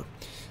whatsoever.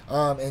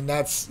 And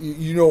that's,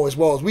 as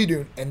well as we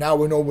do. And now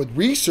we know with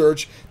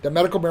research that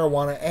medical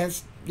marijuana, and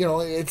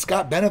it's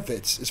got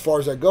benefits as far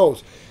as that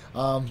goes.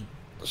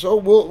 So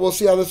we'll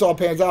see how this all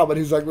pans out. But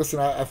he's like, listen,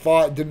 I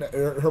fought, it didn't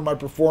hurt my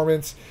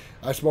performance.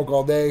 I smoke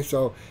all day.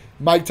 So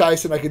Mike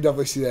Tyson, I can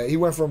definitely see that. He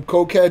went from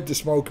cokehead to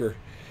smoker.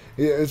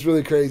 It's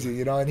really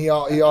crazy, and he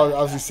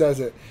obviously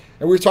says it.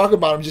 And we were talking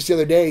about him just the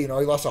other day. He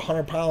lost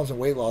 100 pounds in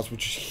weight loss,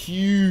 which is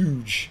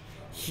huge,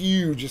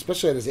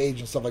 especially at his age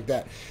and stuff like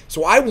that.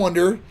 So I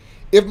wonder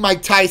if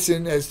Mike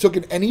Tyson has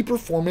taken any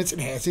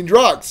performance-enhancing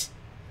drugs.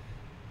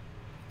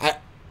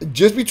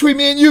 Just between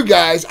me and you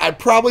guys, I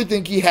probably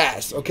think he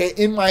has, okay,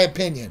 in my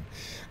opinion.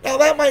 Now,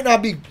 that might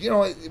not be,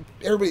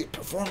 everybody,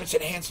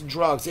 performance-enhancing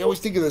drugs. They always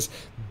think of this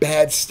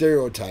bad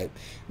stereotype.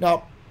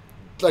 Now,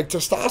 like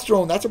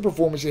testosterone, that's a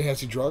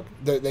performance-enhancing drug.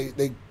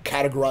 They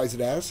categorize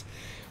it as.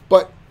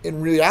 But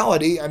in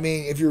reality, I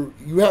mean, if you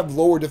have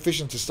lower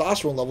deficient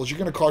testosterone levels, you're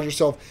going to cause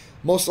yourself,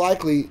 most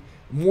likely,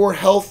 more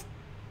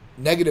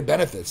negative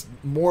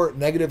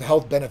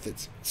health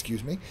benefits,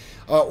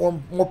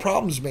 or more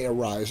problems may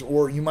arise,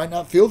 or you might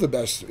not feel the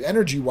best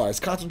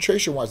energy-wise,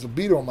 concentration-wise,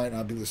 libido might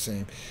not be the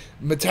same,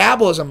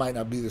 metabolism might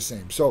not be the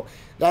same. So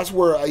that's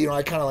where,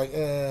 I kind of like,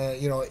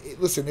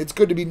 listen, it's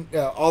good to be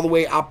all the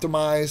way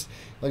optimized.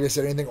 Like I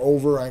said, anything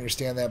over, I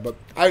understand that, but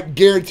I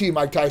guarantee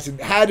Mike Tyson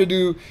had to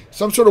do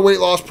some sort of weight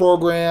loss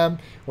program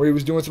where he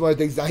was doing some other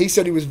things. Now, he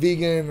said he was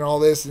vegan and all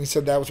this, and he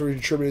said that was what he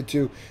attributed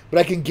to, but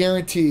I can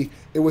guarantee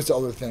it was to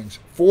other things,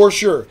 for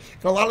sure.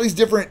 And a lot of these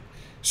different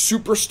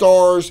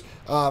superstars,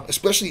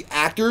 especially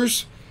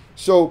actors.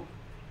 So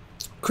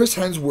Chris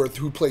Hemsworth,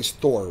 who plays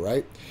Thor,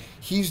 right?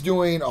 He's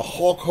doing a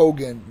Hulk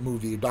Hogan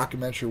movie, a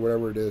documentary,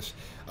 whatever it is,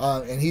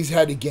 and he's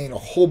had to gain a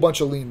whole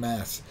bunch of lean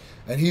mass,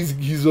 and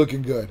he's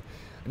looking good.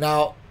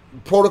 Now,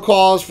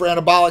 protocols for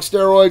anabolic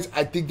steroids,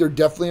 I think they're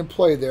definitely in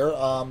play there.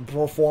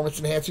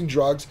 Performance-enhancing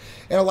drugs,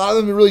 and a lot of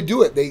them really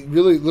do it. They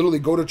really literally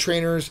go to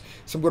trainers,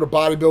 some go to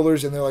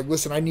bodybuilders, and they're like,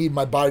 listen, I need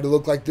my body to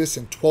look like this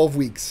in 12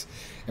 weeks.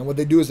 And what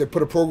they do is they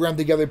put a program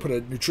together, they put a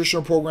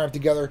nutritional program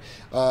together,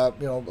 a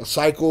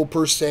cycle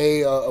per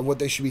se of what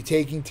they should be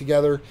taking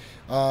together,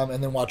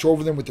 and then watch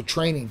over them with the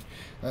training.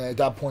 At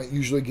that point,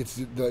 usually gets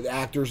the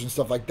actors and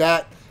stuff like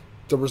that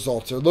the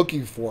results they're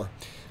looking for.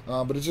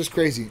 But it's just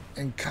crazy.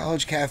 And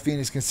college caffeine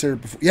is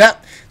considered before. Yeah.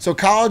 So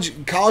college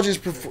is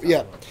before.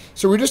 Yeah.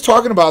 So we're just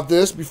talking about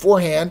this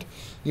beforehand.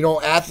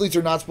 Athletes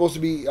are not supposed to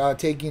be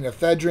taking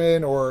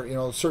ephedrine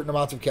or certain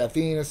amounts of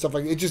caffeine and stuff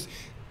like that. It just,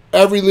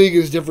 every league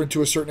is different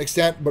to a certain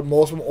extent, but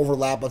most of them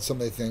overlap on some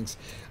of the things.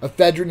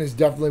 Ephedrine is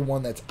definitely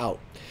one that's out.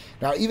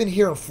 Now, even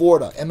here in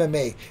Florida,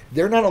 MMA,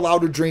 they're not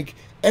allowed to drink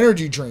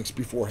energy drinks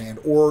beforehand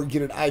or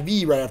get an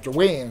IV right after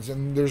weigh-ins,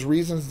 and there's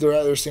reasons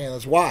they're saying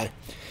that's why.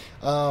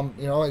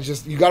 It's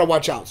just, you got to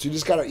watch out. So you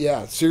just got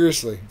to,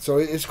 seriously. So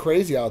it's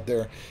crazy out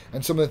there,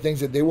 and some of the things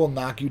that they will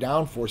knock you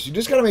down for. So you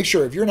just got to make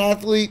sure, if you're an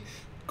athlete,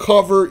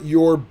 cover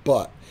your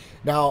butt.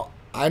 Now,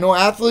 I know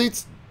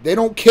athletes, they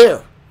don't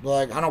care. They're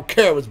like, I don't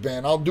care if it's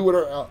banned. I'll do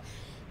it.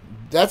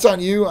 that's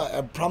on you.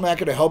 I'm probably not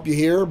going to help you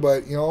here,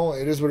 but, you know,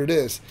 it is what it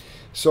is.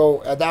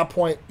 So at that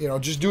point, you know,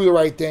 just do the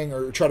right thing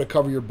or try to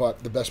cover your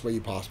butt the best way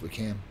you possibly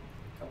can.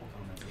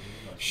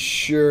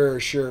 Sure.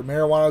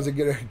 Marijuana is a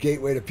good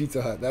gateway to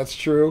Pizza Hut. That's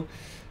true.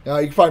 You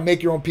can probably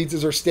make your own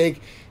pizzas or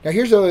steak. Now,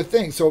 here's the other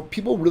thing. So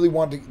people really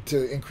want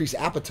to increase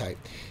appetite.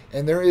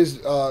 And there's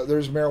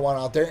marijuana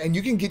out there. And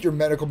you can get your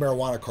medical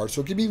marijuana card.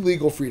 So it can be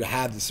legal for you to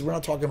have this. So we're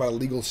not talking about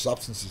illegal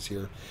substances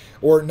here.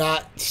 Or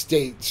not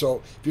state.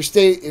 So if you're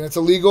state and it's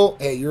illegal,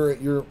 hey,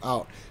 you're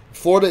out.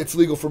 Florida, it's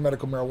legal for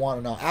medical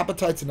marijuana. Now,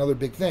 appetite's another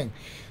big thing.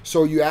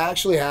 So you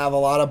actually have a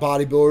lot of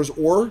bodybuilders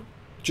or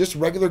just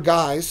regular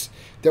guys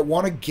that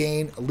want to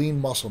gain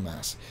lean muscle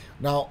mass.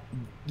 Now,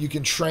 you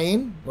can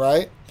train,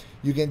 right?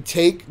 You can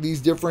take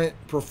these different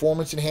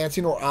performance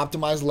enhancing or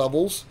optimized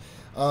levels.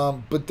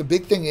 But the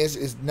big thing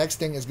is next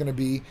thing is going to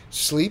be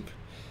sleep.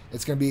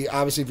 It's going to be,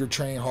 obviously, if you're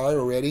training hard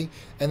already.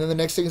 And then the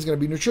next thing is going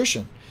to be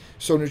nutrition.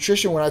 So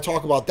nutrition, when I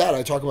talk about that,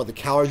 I talk about the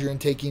calories you're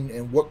intaking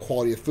and what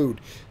quality of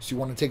food. So you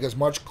want to take as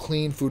much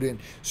clean food in.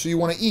 So you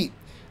want to eat.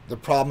 The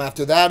problem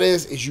after that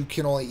is you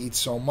can only eat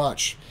so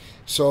much.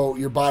 So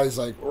your body's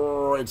like,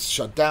 oh, it's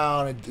shut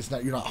down. It's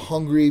not, you're not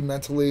hungry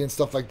mentally and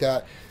stuff like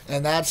that.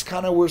 And that's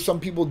kind of where some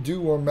people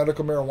do or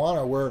medical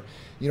marijuana, where,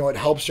 you know, it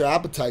helps their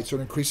appetite. So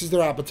it increases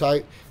their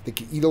appetite. They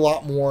can eat a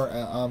lot more.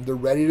 They're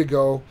ready to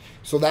go.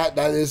 So that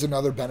is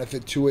another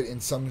benefit to it in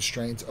some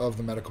strains of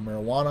the medical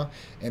marijuana.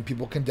 And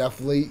people can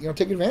definitely, you know,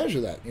 take advantage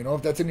of that. You know,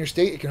 if that's in your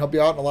state, it can help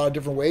you out in a lot of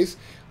different ways.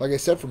 Like I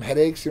said, from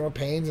headaches, you know,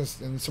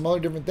 pains and some other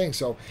different things.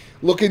 So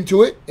look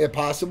into it if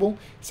possible.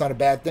 It's not a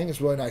bad thing.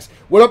 It's really nice.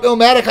 What up,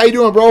 Illmatic? How you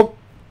doing, bro?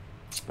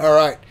 All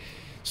right.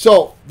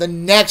 So the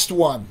next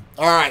one.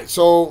 All right.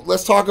 So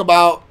let's talk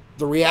about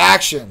the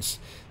reactions.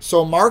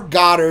 So Mark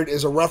Goddard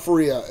is a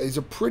referee. He's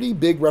a pretty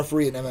big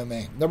referee in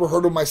MMA. Never heard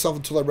of him myself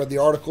until I read the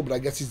article, but I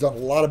guess he's done a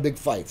lot of big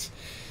fights.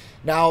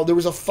 Now, there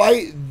was a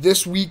fight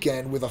this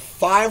weekend with a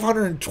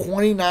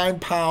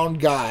 529-pound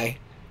guy.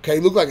 Okay,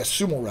 he looked like a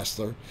sumo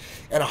wrestler.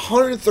 And a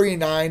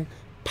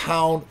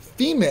 139-pound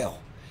female.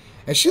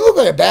 And she looked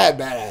like a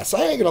badass.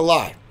 I ain't going to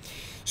lie.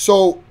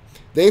 So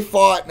they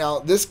fought. Now,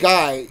 this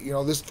guy, you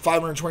know, this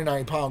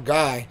 529-pound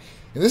guy,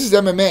 and this is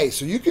MMA,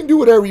 so you can do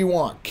whatever you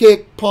want.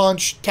 Kick,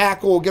 punch,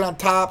 tackle, get on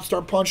top,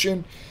 start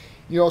punching.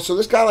 You know, so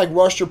this guy, like,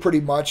 rushed her pretty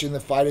much in the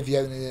fight if you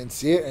didn't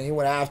see it, and he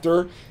went after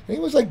her. And he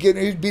was, like, he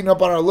was beating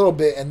up on her a little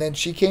bit, and then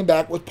she came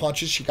back with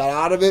punches. She got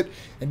out of it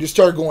and just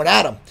started going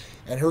at him.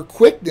 And her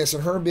quickness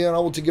and her being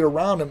able to get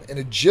around him and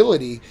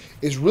agility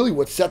is really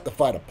what set the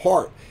fight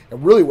apart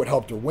and really what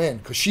helped her win,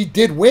 because she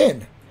did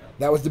win.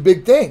 That was the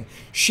big thing.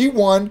 She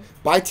won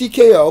by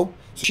TKO.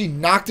 So she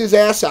knocked his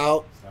ass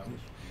out.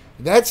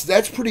 That's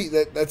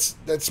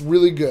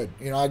really good.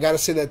 You know, I gotta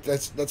say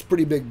that's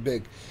pretty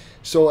big.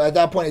 So at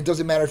that point, it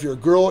doesn't matter if you're a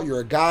girl,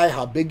 you're a guy,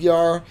 how big you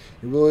are.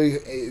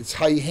 It's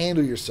how you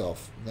handle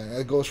yourself.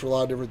 That goes for a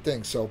lot of different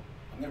things. So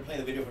I'm gonna play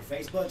the video for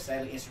Facebook.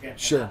 Sadly, Instagram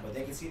sure, not, but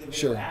they can see the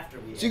video after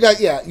we. So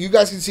you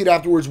guys can see it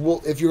afterwards.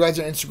 If you guys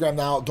are on Instagram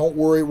now, don't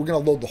worry. We're gonna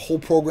load the whole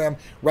program.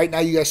 Right now,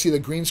 you guys see the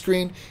green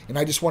screen, and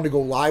I just wanted to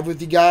go live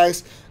with you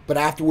guys. But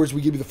afterwards,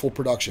 we give you the full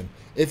production.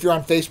 If you're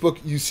on Facebook,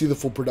 you see the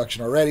full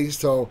production already.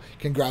 So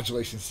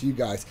congratulations to you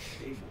guys.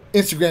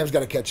 Instagram's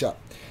got to catch up.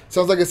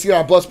 Sounds like a scene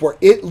on a Bloodsport.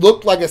 It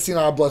looked like a scene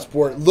on a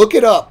Bloodsport. Look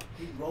it up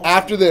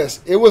after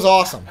this. It was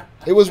awesome.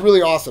 It was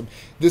really awesome.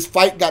 This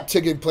fight got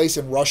taken place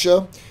in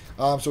Russia.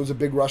 So it was a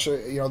big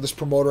Russia. You know, this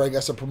promoter, I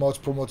guess, that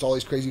promotes all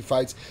these crazy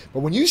fights.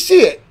 But when you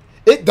see it,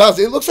 it does.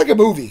 It looks like a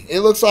movie. It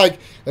looks like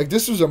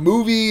this was a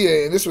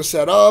movie and this was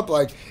set up.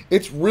 Like,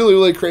 it's really,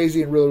 really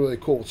crazy and really, really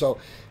cool. So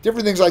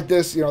different things like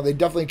this, you know, they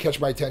definitely catch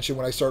my attention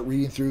when I start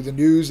reading through the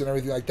news and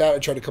everything like that. I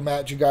try to come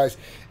at you guys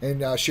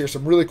and share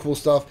some really cool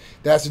stuff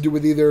that has to do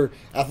with either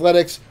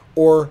athletics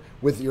or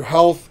with your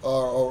health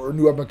or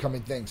new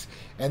up-and-coming things.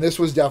 And this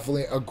was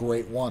definitely a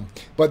great one.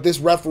 But this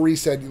referee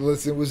said,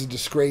 listen, it was a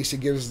disgrace. It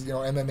gives, you know,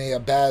 MMA a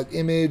bad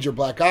image or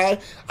black eye.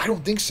 I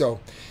don't think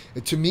so.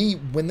 To me,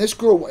 when this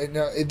girl,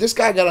 if this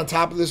guy got on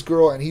top of this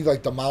girl and he,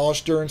 like,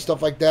 demolished her and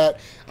stuff like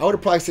that, I would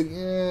have probably said,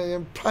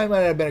 it probably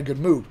might have been a good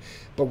move.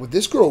 But with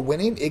this girl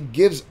winning, it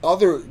gives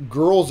other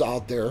girls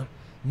out there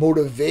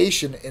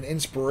motivation and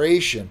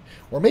inspiration,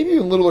 or maybe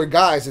even littler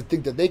guys that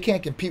think that they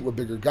can't compete with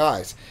bigger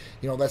guys.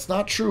 You know, that's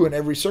not true in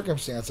every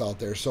circumstance out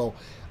there. So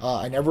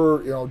I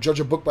never, you know, judge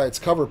a book by its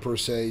cover per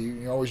se.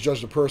 You always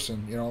judge the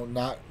person, you know,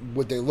 not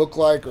what they look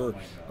like or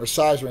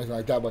size or anything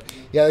like that. But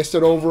yeah, they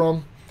stood over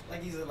him.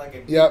 Like he's like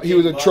a yeah, he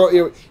was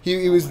a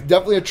he was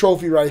definitely a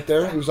trophy right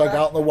there. He was like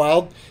out in the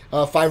wild.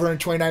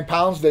 529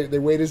 pounds. They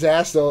weighed his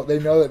ass, so they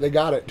know that they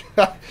got it.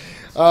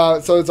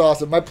 So it's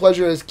awesome. My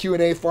pleasure as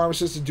Q&A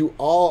pharmacist to do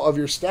all of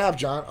your staff,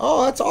 John.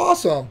 Oh, that's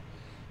awesome.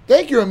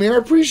 Thank you, Amir. I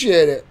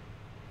appreciate it.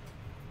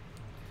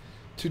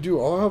 To do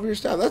all of your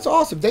staff. That's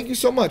awesome. Thank you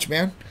so much,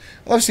 man.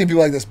 I love seeing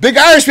people like this. Big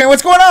Irish man,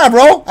 what's going on,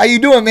 bro? How you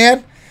doing,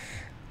 man?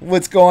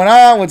 What's going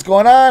on? What's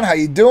going on? How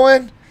you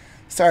doing?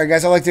 Sorry,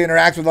 guys. I like to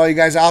interact with all you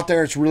guys out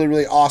there. It's really,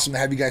 really awesome to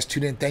have you guys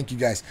tune in. Thank you,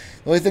 guys.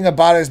 The only thing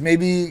about it is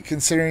maybe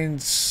considering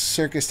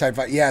circus-type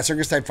fight. Yeah,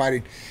 circus-type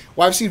fighting.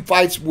 Well, I've seen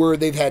fights where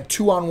they've had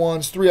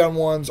 2-on-1s,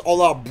 3-on-1s,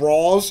 all-out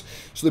brawls.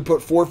 So they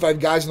put 4 or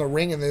 5 guys in the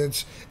ring, and then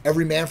it's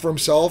every man for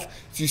himself.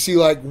 So you see,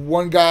 like,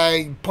 one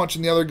guy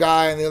punching the other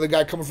guy, and the other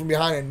guy coming from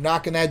behind and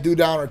knocking that dude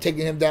down or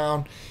taking him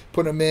down,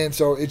 putting him in.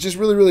 So it's just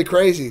really, really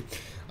crazy.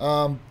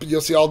 But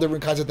you'll see all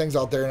different kinds of things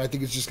out there, and I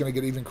think it's just going to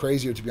get even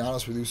crazier, to be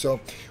honest with you. So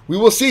we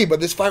will see, but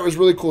this fight was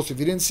really cool. So if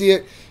you didn't see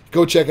it,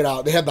 go check it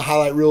out. They have the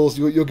highlight reels.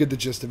 You'll get the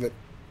gist of it.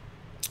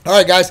 All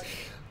right, guys.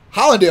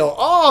 Hollandale.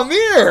 Oh,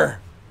 Amir.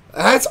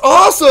 That's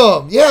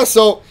awesome. Yeah,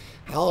 so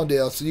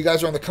Hollandale. So you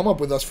guys are on the come up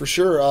with us for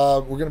sure.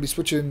 We're going to be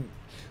switching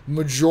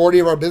majority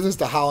of our business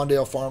to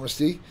Hollandale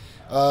Pharmacy.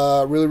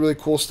 Really, really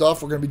cool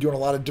stuff. We're going to be doing a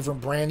lot of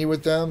different branding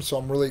with them, so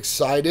I'm really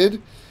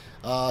excited.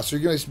 So you're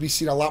going to be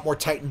seeing a lot more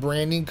Titan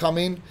branding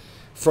coming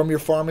from your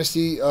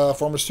pharmacy,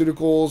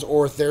 pharmaceuticals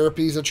or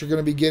therapies that you're going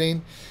to be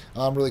getting.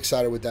 I'm really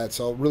excited with that.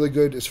 So really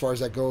good as far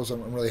as that goes.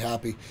 I'm really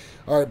happy.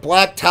 All right,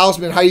 Black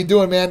Talisman, how you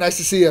doing, man? Nice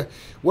to see you.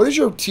 What is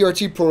your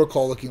TRT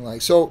protocol looking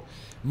like? So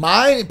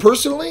mine,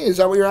 personally, is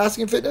that what you're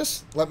asking,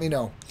 Fitness? Let me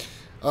know.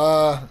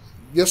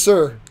 Yes,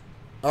 sir.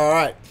 All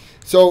right.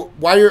 So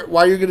why you're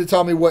going to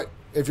tell me what,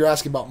 if you're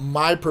asking about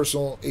my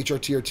personal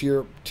HRT or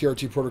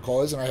TRT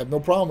protocol is, and I have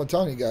no problem with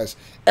telling you guys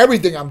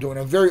everything I'm doing.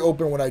 I'm very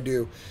open in what I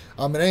do.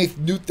 And any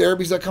new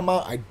therapies that come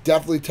out, I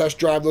definitely test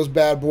drive those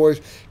bad boys,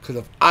 because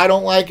if I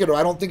don't like it or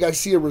I don't think I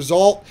see a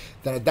result,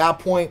 then at that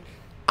point,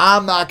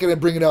 I'm not going to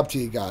bring it up to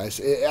you guys.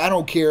 I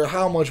don't care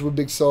how much of a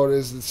big sell it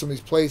is at some of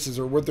these places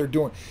or what they're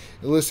doing.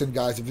 Listen,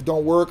 guys, if it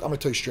don't work, I'm going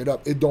to tell you straight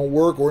up, it don't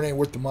work or it ain't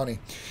worth the money.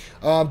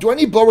 Do I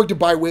need blood work to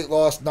buy weight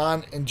loss,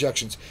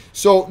 non-injections?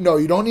 So, no,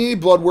 you don't need any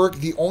blood work.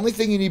 The only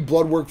thing you need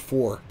blood work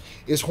for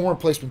is hormone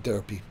replacement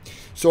therapy.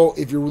 So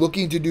if you're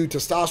looking to do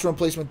testosterone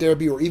replacement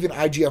therapy or even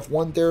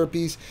IGF-1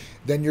 therapies,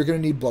 then you're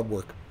going to need blood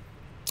work.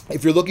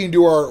 If you're looking to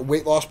do our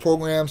weight loss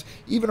programs,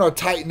 even our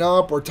Tighten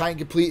Up or Tighten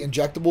Complete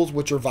injectables,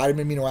 which are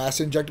vitamin amino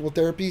acid injectable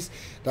therapies,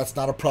 that's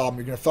not a problem.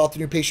 You're going to fill out the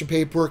new patient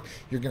paperwork,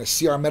 you're going to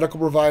see our medical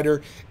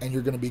provider, and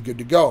you're going to be good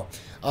to go.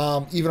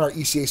 Even our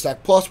ECA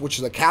Stack Plus, which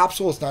is a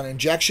capsule, it's not an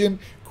injection,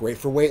 great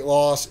for weight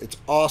loss. It's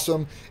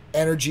awesome.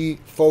 Energy,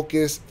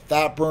 focus,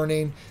 fat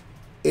burning.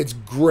 It's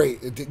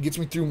great. It gets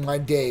me through my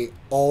day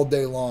all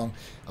day long.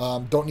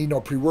 Don't need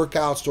no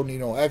pre-workouts. Don't need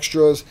no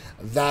extras.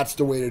 That's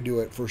the way to do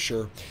it for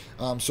sure.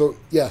 So,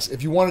 yes,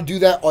 if you want to do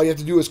that, all you have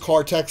to do is call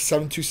or text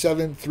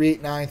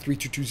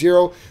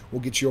 727-389-3220.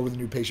 We'll get you over the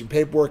new patient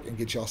paperwork and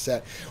get you all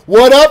set.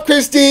 What up,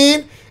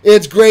 Christine?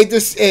 It's great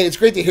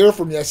to hear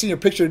from you. I seen your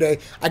picture today.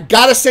 I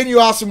got to send you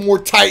out some more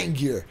Titan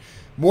gear.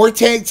 More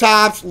tank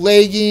tops,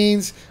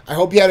 leggings. I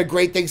hope you had a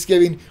great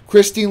Thanksgiving.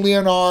 Christine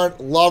Leonard,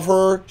 love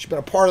her. She's been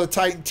a part of the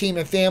Titan team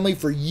and family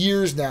for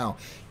years now.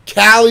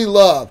 Cali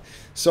love.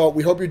 So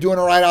we hope you're doing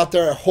all right out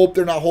there. I hope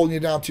they're not holding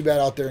you down too bad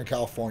out there in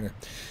California.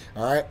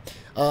 All right.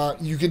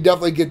 You can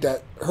definitely get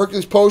that.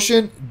 Hercules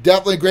Potion,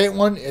 definitely a great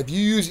one. If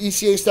you use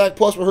ECA Stack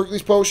Plus with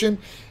Hercules Potion,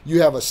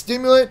 you have a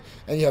stimulant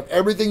and you have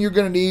everything you're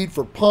going to need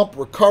for pump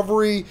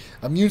recovery,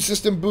 immune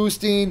system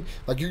boosting.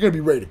 Like, you're going to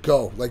be ready to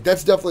go. Like,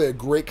 that's definitely a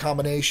great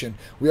combination.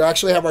 We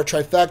actually have our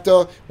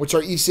trifecta, which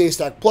are ECA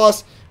Stack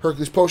Plus,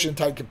 Hercules Potion,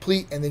 Titan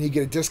Complete, and then you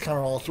get a discount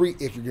on all 3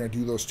 if you're going to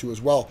do those 2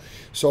 as well.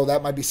 So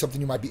that might be something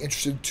you might be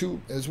interested in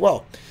too as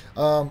well.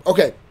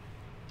 Okay.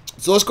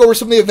 So let's go over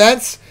some of the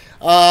events.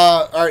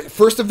 All right,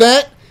 first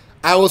event,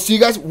 I will see you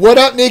guys. What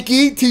up,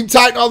 Nikki? Team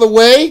Titan all the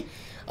way.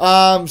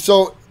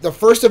 So the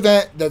first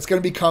event that's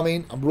going to be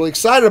coming, I'm really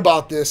excited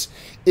about this,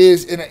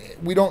 is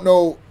we don't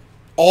know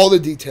all the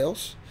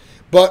details,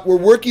 but we're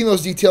working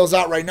those details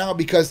out right now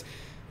because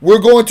we're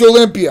going to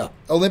Olympia.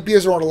 Olympia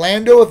is in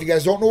Orlando. If you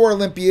guys don't know where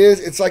Olympia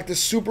is, it's like the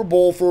Super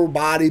Bowl for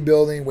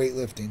bodybuilding,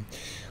 weightlifting.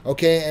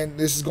 Okay, and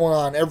this is going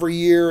on every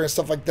year and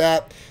stuff like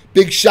that.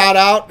 Big shout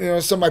out,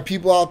 some of my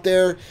people out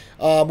there.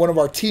 One of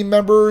our team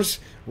members,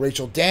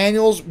 Rachel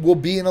Daniels, will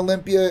be in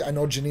Olympia. I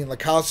know Janine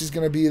Lakowski's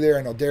going to be there.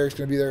 I know Derek's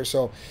going to be there.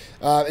 So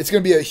it's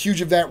going to be a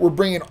huge event. We're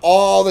bringing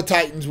all the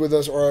Titans with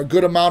us, or a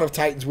good amount of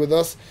Titans with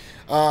us.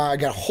 I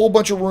got a whole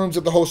bunch of rooms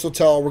at the host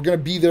hotel. We're going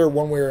to be there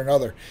one way or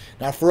another.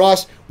 Now, for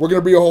us, we're going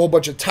to bring a whole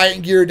bunch of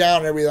Titan gear down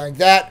and everything like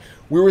that.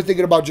 We were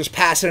thinking about just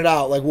passing it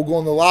out. Like, we'll go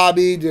in the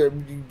lobby to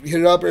hit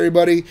it up,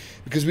 everybody,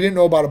 because we didn't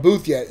know about a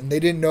booth yet, and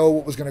they didn't know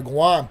what was going to go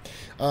on.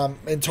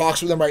 In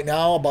talks with them right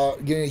now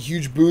about getting a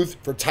huge booth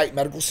for Titan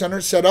Medical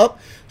Center set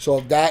up. So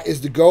if that is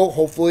the go,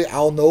 hopefully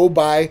I'll know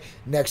by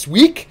next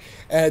week.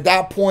 And at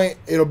that point,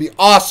 it'll be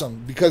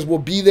awesome because we'll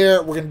be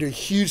there. We're going to do a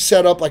huge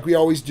setup like we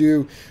always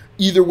do.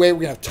 Either way,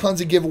 we're going to have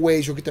tons of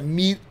giveaways. You'll get to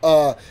meet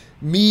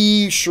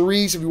Me,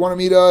 Sharice, if you want to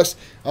meet us.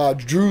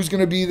 Drew's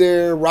going to be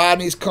there.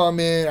 Rodney's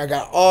coming. I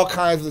got all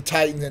kinds of the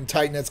Titans and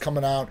Titanettes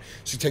coming out.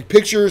 So take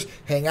pictures,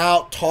 hang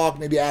out, talk,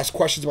 maybe ask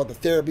questions about the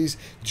therapies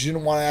that you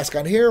didn't want to ask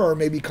on here, or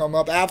maybe come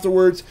up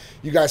afterwards.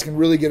 You guys can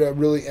really get a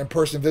really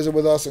in-person visit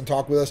with us and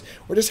talk with us,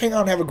 or just hang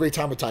out and have a great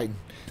time with Titan.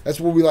 That's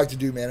what we like to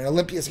do, man. And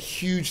Olympia is a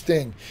huge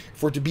thing.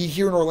 For it to be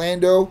here in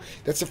Orlando,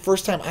 that's the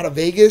first time out of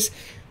Vegas.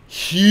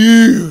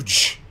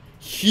 Huge.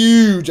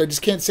 Huge. I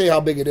just can't say how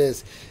big it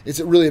is. It's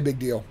really a big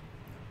deal.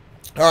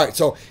 All right,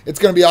 so it's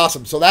going to be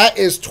awesome. So that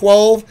is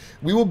 12.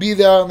 We will be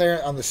there on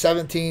the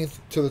 17th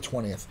to the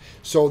 20th.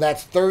 So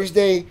that's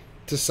Thursday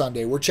to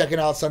Sunday. We're checking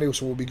out Sunday,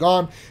 so we'll be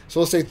gone.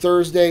 So let's say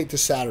Thursday to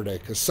Saturday,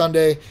 because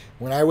Sunday,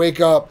 when I wake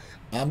up,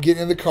 I'm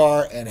getting in the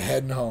car and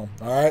heading home.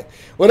 All right.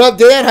 What up,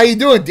 Dan? How you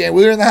doing, Dan?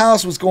 We're in the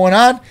house. What's going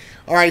on?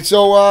 All right,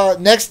 so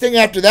next thing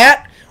after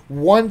that,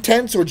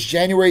 1/10, so it's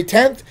January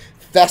 10th.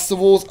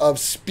 Festivals of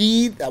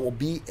Speed. That will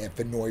be at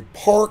Vinoy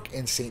Park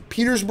in St.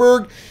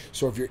 Petersburg.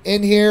 So if you're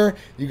in here,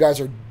 you guys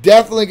are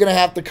definitely going to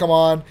have to come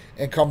on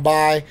and come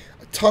by.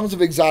 Tons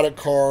of exotic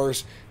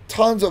cars,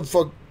 tons of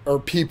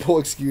people,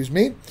 excuse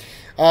me.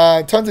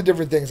 Tons of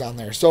different things on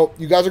there. So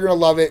you guys are going to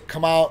love it.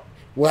 Come out.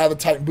 We'll have a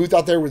Titan booth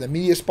out there with the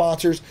media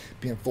sponsors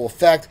be in full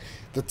effect.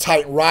 The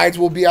Titan rides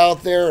will be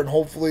out there, and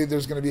hopefully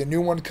there's going to be a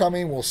new one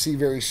coming. We'll see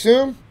very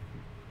soon.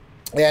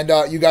 And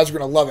you guys are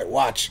going to love it.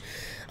 Watch.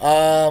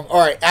 All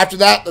right, after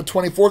that, the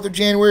 24th of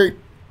January,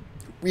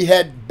 we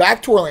head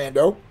back to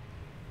Orlando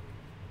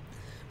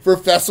for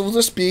Festivals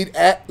of Speed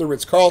at the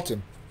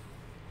Ritz-Carlton.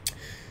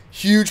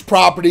 Huge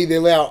property. They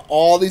lay out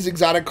all these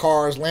exotic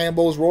cars,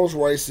 Lambos, Rolls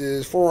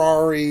Royces,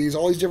 Ferraris,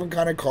 all these different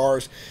kind of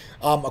cars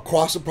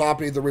across the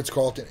property of the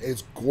Ritz-Carlton.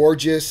 It's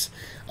gorgeous.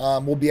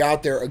 We'll be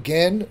out there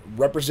again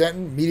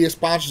representing media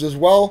sponsors as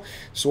well.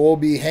 So we'll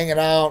be hanging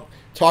out,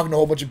 talking to a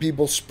whole bunch of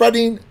people,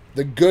 spreading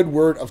the good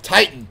word of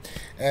Titan,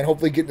 and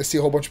hopefully getting to see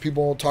a whole bunch of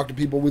people, talk to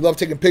people. We love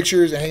taking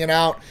pictures and hanging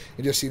out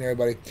and just seeing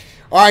everybody.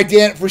 All right,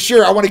 Dan, for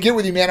sure. I want to get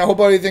with you, man. I hope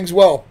everything's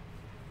well.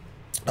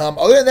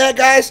 Other than that,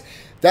 guys,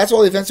 that's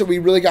all the events that we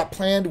really got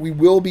planned. We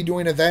will be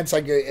doing events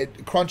like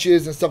at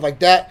crunches and stuff like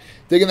that.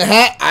 Digging the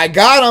hat, I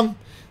got them.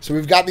 So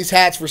we've got these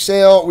hats for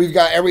sale. We've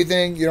got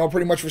everything,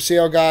 pretty much for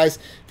sale, guys.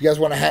 If you guys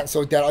want a hat and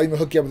stuff like that, I'll even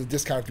hook you up with a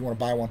discount if you want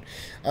to buy one.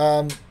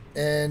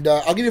 And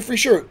I'll give you a free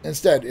shirt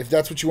instead, if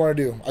that's what you want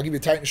to do. I'll give you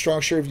a Titan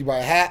Strong shirt if you buy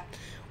a hat,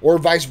 or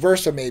vice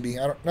versa, maybe.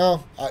 I don't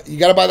know. You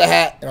got to buy the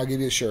hat, and I'll give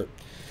you a shirt.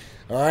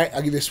 All right?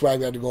 I'll give you a swag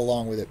bag to go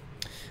along with it.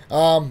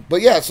 But,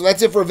 yeah, so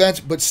that's it for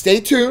events. But stay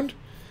tuned.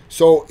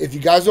 So if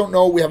you guys don't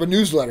know, we have a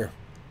newsletter.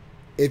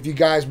 If you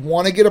guys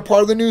want to get a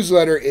part of the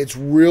newsletter, it's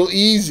real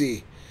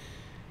easy.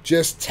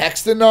 Just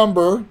text the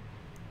number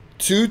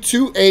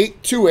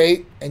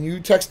 22828, and you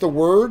text the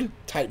word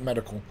Titan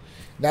Medical.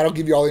 That'll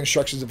give you all the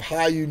instructions of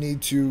how you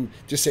need to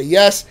just say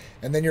yes,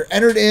 and then you're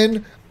entered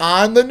in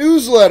on the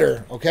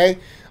newsletter, okay?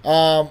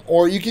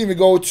 Or you can even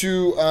go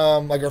to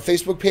like our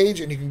Facebook page,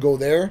 and you can go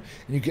there,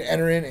 and you can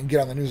enter in and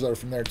get on the newsletter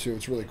from there too.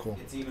 It's really cool.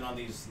 It's even on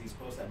these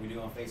posts that we do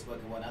on Facebook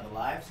and whatnot, the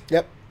lives.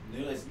 Yep.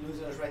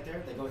 Newsletter's right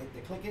there.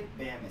 They click it,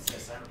 bam, it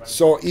says sign up.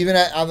 So even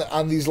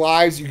on these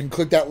lives, you can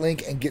click that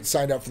link and get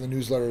signed up for the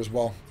newsletter as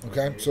well,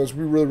 okay? So it's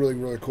really, really,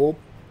 really cool.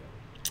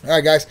 All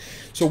right, guys.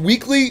 So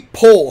weekly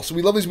polls. So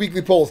we love these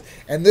weekly polls.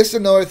 And this is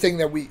another thing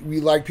that we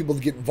like people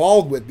to get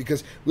involved with,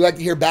 because we like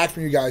to hear back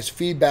from you guys,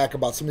 feedback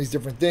about some of these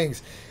different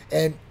things.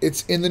 And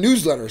it's in the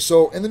newsletter.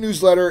 So in the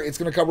newsletter, it's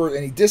going to cover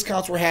any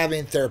discounts we're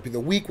having, therapy of the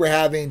week we're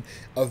having,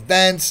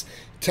 events,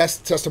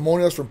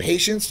 testimonials from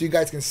patients, so you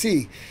guys can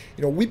see,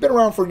 we've been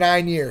around for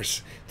 9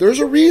 years. There's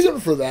a reason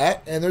for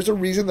that, and there's a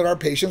reason that our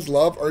patients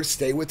love or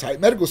stay with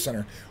Titan Medical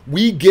Center.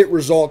 We get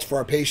results for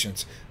our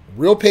patients.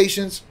 Real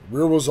patients,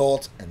 real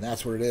results, and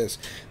that's what it is.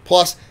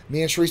 Plus,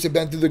 me and Sharice have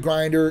been through the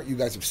grinder. You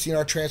guys have seen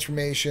our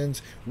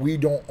transformations. We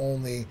don't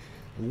only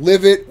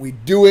live it, we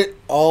do it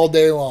all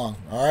day long,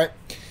 all right?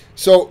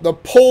 So the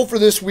poll for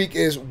this week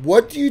is,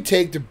 what do you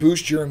take to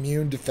boost your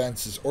immune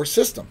defenses or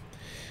system?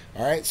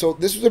 All right, so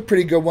this was a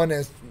pretty good one.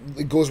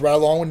 It goes right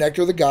along with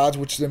Nectar of the Gods,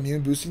 which is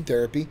immune boosting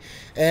therapy.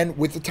 And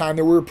with the time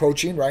that we're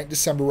approaching, right,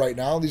 December right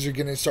now, these are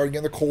going to start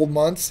getting the cold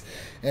months.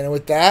 And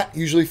with that,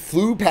 usually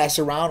flu passes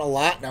around a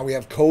lot. Now we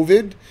have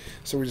COVID,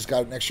 so we just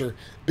got an extra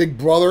big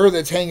brother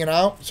that's hanging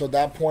out. So at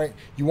that point,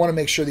 you want to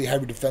make sure that you have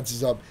your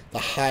defenses up the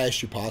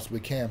highest you possibly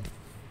can.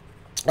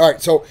 All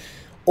right, so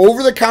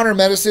over-the-counter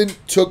medicine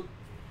took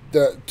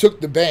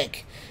the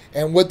bank.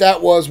 And what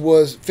that was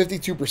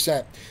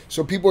 52%.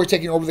 So people are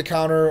taking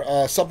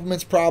over-the-counter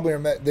supplements probably,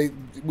 or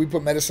we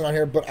put medicine on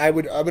here, but I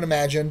would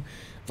imagine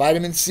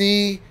vitamin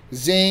C,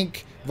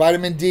 zinc,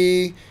 vitamin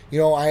D.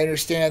 I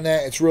understand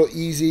that. It's real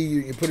easy.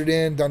 You put it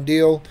in, done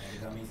deal.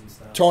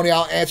 Tony,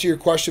 I'll answer your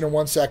question in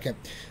 1 second.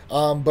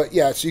 But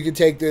yeah, so you can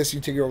take this, you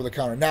can take it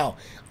over-the-counter. Now,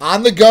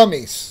 on the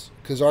gummies,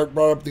 because Art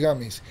brought up the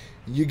gummies,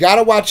 you got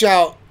to watch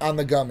out on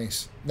the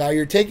gummies. Now,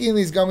 you're taking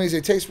these gummies, they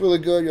taste really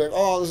good. You're like,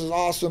 oh, this is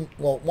awesome.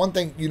 Well, one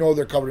thing,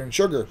 they're covered in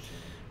sugar,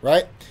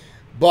 right?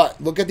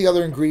 But look at the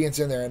other ingredients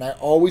in there. And I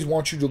always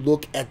want you to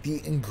look at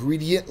the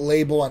ingredient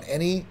label on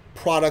any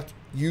product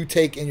you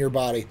take in your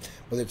body,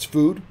 whether it's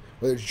food,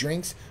 whether it's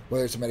drinks,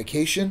 whether it's a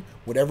medication,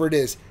 whatever it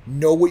is,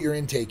 know what you're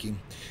intaking.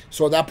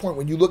 So at that point,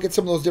 when you look at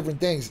some of those different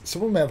things,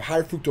 some of them have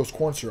high fructose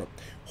corn syrup.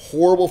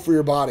 Horrible for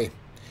your body.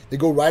 They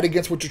go right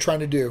against what you're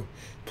trying to do.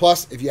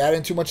 Plus, if you add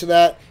in too much of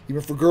that,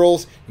 even for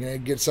girls, you're going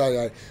to get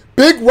cellulite.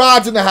 Big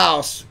Rod's in the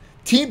house.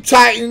 Team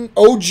Titan,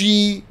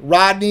 OG,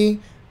 Rodney,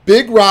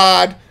 Big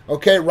Rod,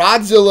 okay,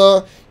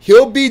 Rodzilla.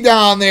 He'll be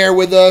down there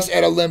with us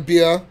at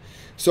Olympia.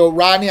 So,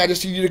 Rodney, I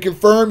just need you to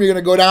confirm you're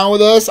going to go down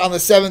with us on the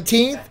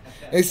 17th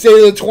and stay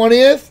to the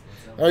 20th.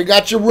 All right,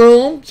 got your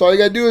room. So all you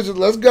got to do is just,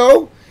 let's go.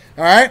 All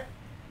right.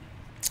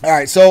 All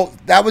right, so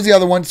that was the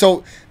other one.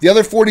 So the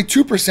other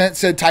 42%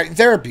 said Titan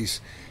Therapies.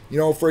 You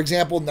know, for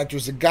example,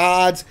 Nectar's the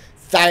Gods,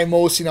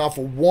 Thymosin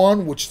Alpha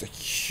 1, which is a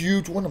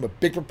huge one. I'm a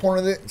big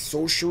proponent of it. And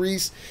so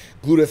Tsikouris.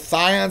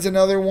 Glutathion's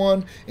another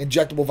one.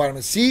 Injectable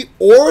vitamin C.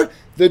 Or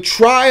the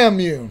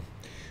Triimmune.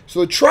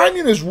 So the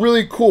Triimmune is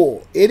really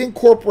cool. It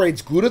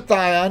incorporates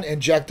glutathione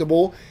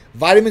injectable,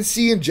 vitamin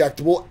C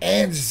injectable,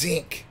 and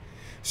zinc.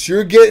 So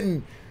you're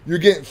getting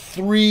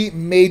 3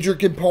 major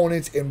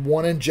components in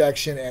one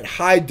injection at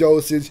high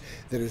dosage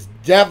that is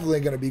definitely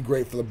going to be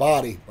great for the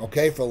body,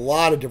 okay, for a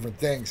lot of different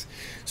things.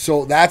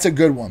 So that's a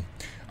good one.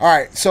 All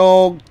right,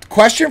 so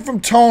question from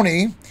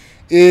Tony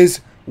is,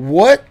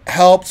 what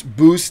helps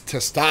boost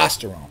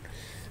testosterone?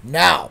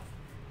 Now,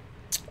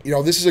 you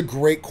know, this is a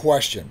great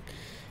question.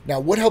 Now,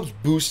 what helps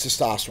boost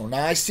testosterone?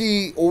 Now, I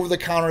see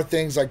over-the-counter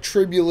things like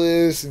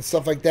Tribulus and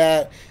stuff like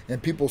that,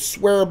 and people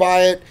swear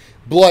by it.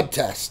 Blood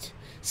test.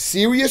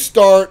 See where you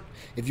start.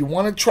 If you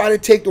want to try to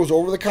take those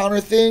over-the-counter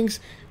things,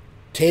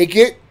 take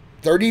it.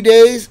 30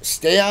 days,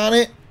 stay on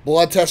it.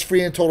 Blood test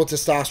free and total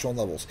testosterone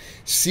levels.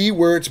 See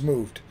where it's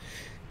moved.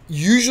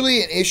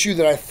 Usually an issue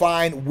that I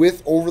find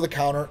with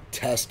over-the-counter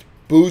test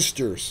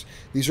boosters.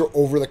 These are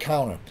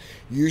over-the-counter.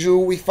 Usually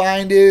what we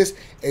find is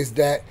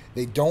that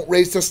they don't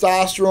raise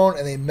testosterone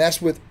and they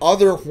mess with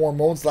other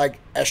hormones like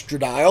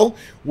estradiol,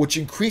 which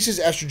increases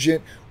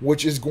estrogen,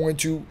 which is going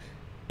to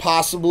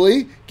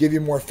possibly give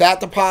you more fat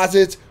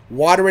deposits,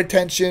 water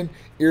retention,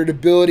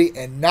 irritability,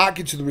 and not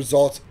get you the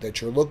results that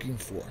you're looking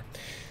for.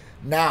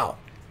 Now,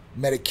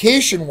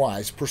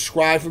 medication-wise,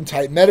 prescribed from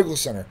Titan Medical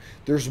Center,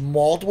 there's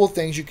multiple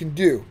things you can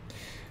do.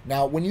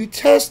 Now, when you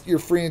test your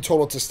free and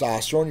total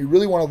testosterone, you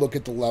really want to look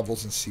at the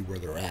levels and see where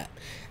they're at.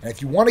 And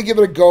if you want to give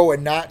it a go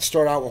and not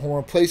start out with hormone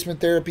replacement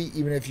therapy,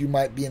 even if you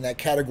might be in that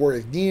category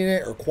of needing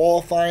it or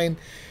qualifying,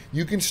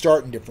 you can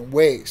start in different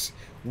ways.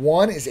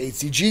 One is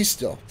HCG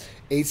still.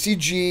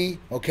 HCG,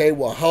 okay,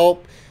 will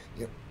help.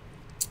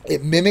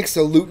 It mimics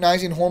the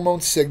luteinizing hormone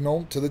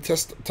signal to the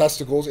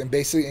testicles and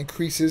basically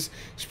increases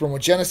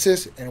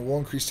spermogenesis, and it will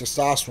increase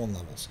testosterone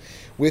levels.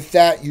 With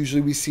that,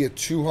 usually we see a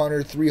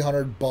 200,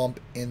 300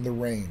 bump in the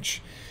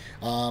range.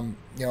 You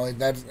know,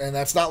 and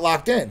that's not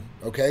locked in,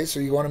 okay? So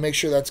you want to make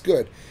sure that's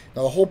good.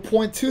 Now, the whole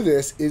point to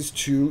this is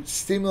to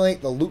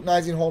stimulate the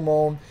luteinizing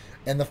hormone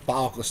and the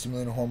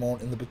follicle-stimulating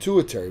hormone in the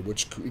pituitary,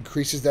 which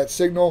increases that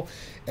signal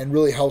and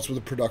really helps with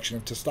the production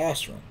of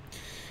testosterone.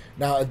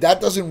 Now, if that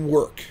doesn't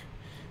work,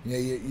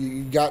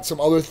 you got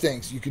some other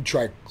things. You can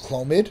try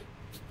Clomid.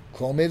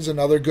 Clomid is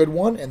another good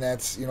one, and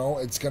that's, you know,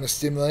 it's going to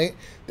stimulate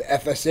the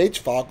FSH,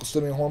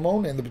 follicle-stimulating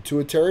hormone, in the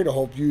pituitary to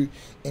help you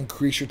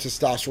increase your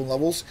testosterone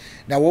levels.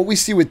 Now, what we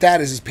see with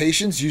that is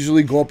patients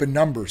usually go up in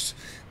numbers,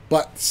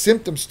 but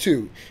symptoms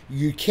too.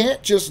 You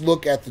can't just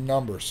look at the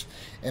numbers.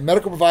 And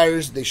medical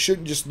providers, they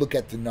shouldn't just look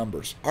at the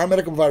numbers. Our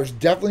medical providers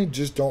definitely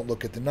just don't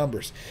look at the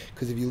numbers.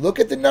 Because if you look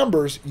at the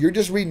numbers, you're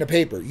just reading a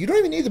paper. You don't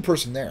even need the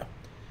person there.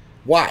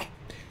 Why?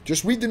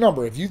 Just read the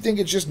number. If you think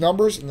it's just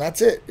numbers, and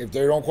that's it. If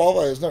they don't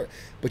qualify, there's no.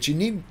 But you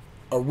need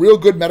a real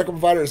good medical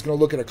provider that's going to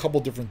look at a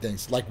couple different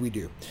things like we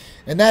do.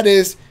 And that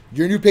is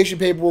your new patient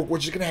paperwork,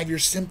 which is going to have your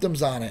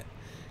symptoms on it.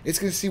 It's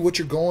going to see what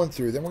you're going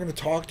through. Then we're going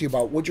to talk to you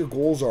about what your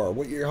goals are,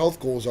 what your health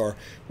goals are,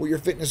 what your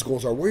fitness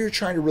goals are, where you're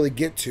trying to really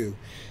get to.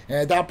 And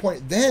at that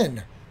point,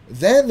 then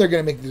they're going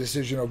to make the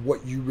decision of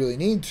what you really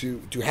need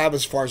to have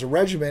as far as a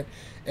regimen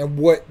and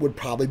what would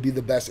probably be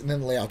the best, and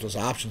then lay out those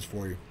options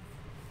for you.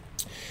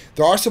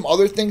 There are some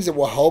other things that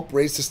will help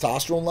raise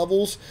testosterone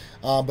levels,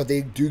 but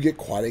they do get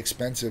quite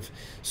expensive.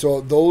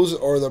 So those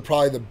are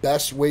probably the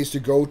best ways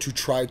to go to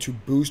try to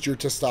boost your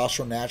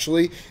testosterone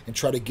naturally and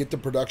try to get the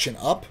production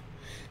up.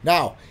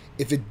 Now,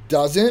 if it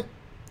doesn't,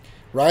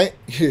 right?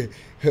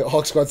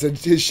 Hawk Squad said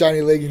his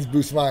shiny leggings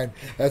boost mine.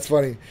 That's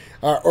funny.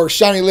 Or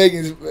shiny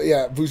leggings,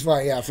 yeah, boost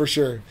mine. Yeah, for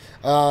sure.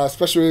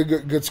 Especially with a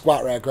good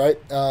squat rack, right?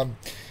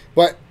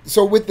 But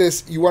so with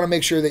this, you want to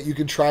make sure that you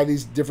can try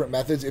these different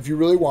methods if you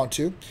really want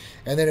to.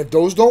 And then if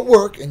those don't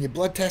work, and you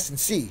blood test and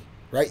see,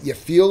 right? You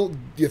feel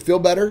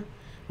better,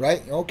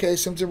 right? Okay,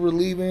 symptoms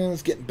relieving,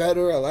 it's getting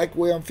better. I like the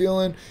way I'm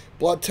feeling.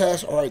 Blood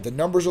test, all right, the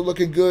numbers are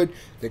looking good.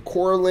 They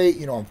correlate,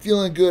 you know, I'm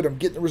feeling good. I'm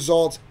getting the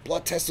results.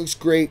 Blood test looks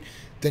great.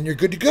 Then you're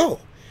good to go.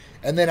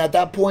 And then at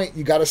that point,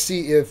 you got to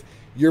see if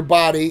your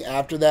body,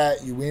 after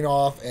that, you wean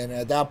off. And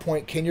at that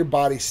point, can your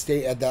body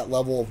stay at that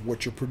level of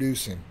what you're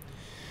producing?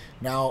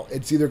 Now,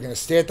 it's either going to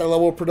stay at that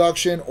level of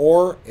production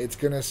or it's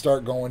going to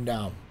start going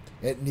down.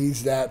 It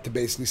needs that to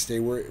basically stay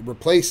where it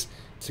replace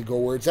to go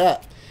where it's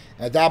at.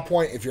 At that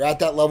point, if you're at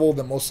that level,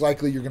 then most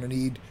likely you're going to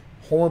need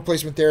hormone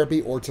replacement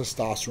therapy or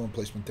testosterone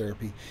replacement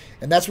therapy.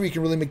 And that's where you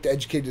can really make the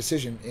educated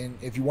decision. And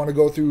if you want to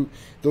go through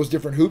those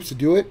different hoops to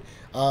do it,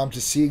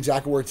 to see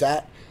exactly where it's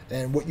at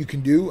and what you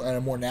can do on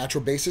a more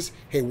natural basis,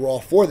 hey, we're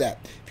all for that.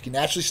 If you can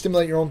naturally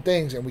stimulate your own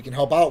things and we can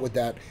help out with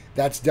that,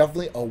 that's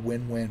definitely a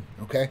win-win,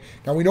 okay?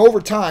 Now, we know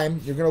over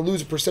time, you're going to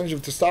lose a percentage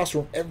of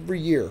testosterone every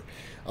year.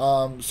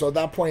 So at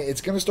that point,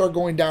 it's going to start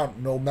going down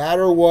no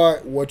matter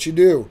what you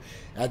do.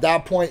 At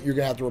that point, you're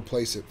going to have to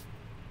replace it.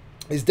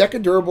 Is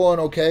Decadurabolin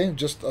okay?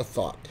 Just a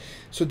thought.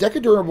 So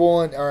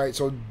Decadurabolin, all right,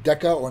 so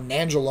Deca or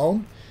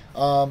Nandrolone,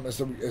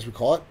 as we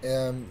call it.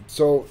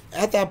 So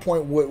at that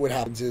point, what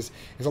happens is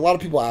a lot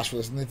of people ask for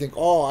this, and they think,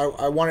 oh,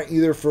 I want it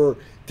either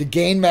to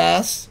gain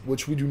mass,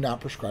 which we do not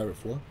prescribe it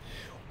for,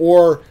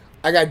 or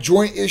I got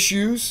joint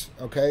issues,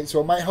 okay? So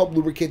it might help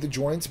lubricate the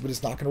joints, but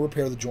it's not going to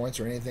repair the joints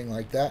or anything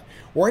like that,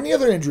 or any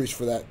other injuries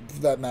for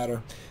that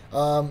matter.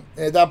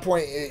 At that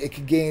point, it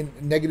could gain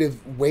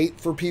negative weight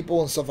for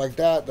people and stuff like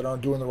that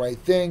aren't doing the right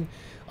thing.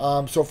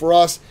 So for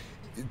us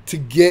to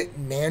get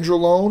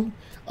Nandrolone,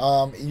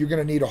 you're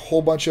going to need a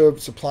whole bunch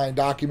of supplying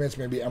documents,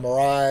 maybe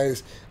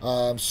MRIs,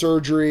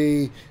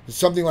 surgery,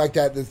 something like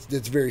that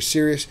that's very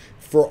serious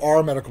for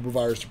our medical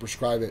providers to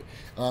prescribe it.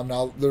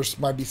 Now, there's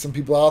might be some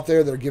people out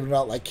there that are giving it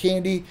out like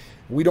candy.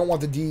 We don't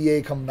want the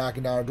DEA come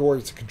knocking down our door.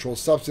 It's a controlled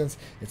substance.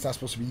 It's not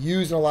supposed to be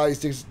used in a lot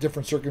of these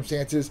different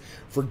circumstances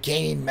for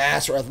gaining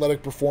mass or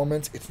athletic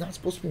performance. It's not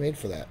supposed to be made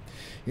for that.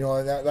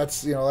 And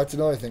that's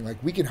another thing.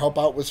 Like, we can help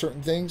out with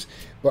certain things,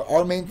 but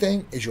our main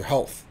thing is your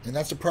health, and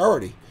that's the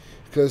priority,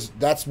 because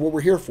that's what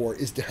we're here for,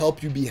 is to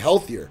help you be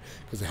healthier.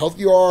 Because the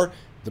healthier you are,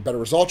 the better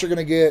results you're going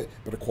to get,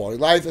 better quality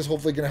of life is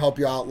hopefully going to help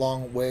you out a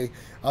long way.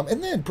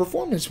 And then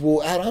performance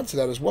will add on to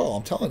that as well.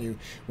 I'm telling you,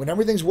 when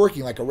everything's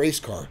working like a race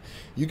car,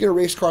 you get a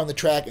race car on the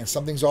track and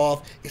something's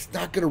off, it's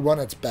not going to run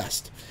its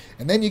best.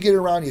 And then you get it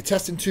around, you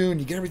test and tune,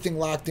 you get everything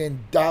locked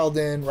in, dialed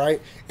in,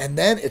 right? And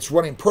then it's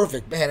running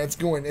perfect. Man, it's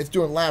doing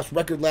laps,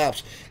 record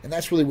laps, and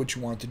that's really what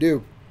you want to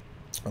do.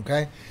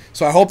 Okay?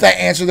 So I hope that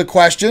answered the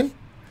question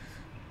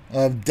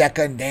of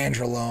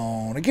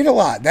Decadurabolin. I get a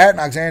lot. That and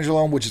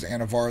oxandrolone, which is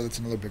Anavar, that's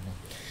another big one.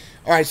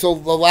 All right, so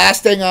the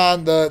last thing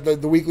on the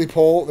weekly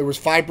poll, there was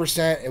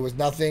 5%. It was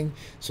nothing.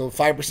 So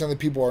 5% of the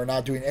people are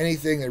not doing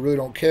anything. They really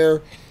don't care.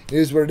 It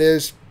is what it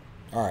is.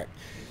 All right.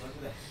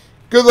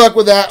 Good luck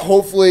with that.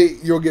 Hopefully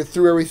you'll get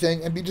through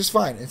everything and be just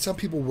fine. And some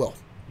people will.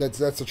 That's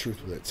the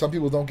truth with it. Some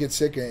people don't get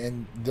sick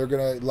and they're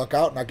going to luck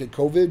out and not get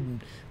COVID.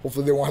 And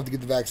hopefully they won't have to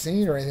get the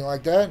vaccine or anything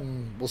like that.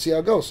 And we'll see how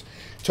it goes.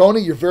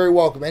 Tony, you're very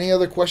welcome. Any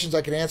other questions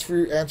I can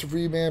answer for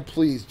you, man,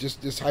 please.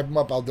 Just hype them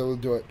up. I'll do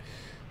it.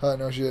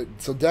 No shit.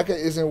 So Deca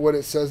isn't what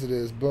it says it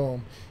is.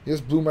 Boom. You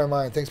just blew my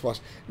mind. Thanks, boss.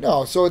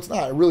 No, so it's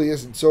not. It really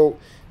isn't. So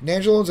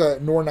Nandrolone's a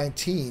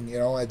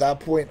NOR19. At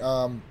that point,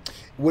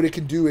 what it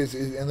can do is,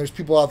 and there's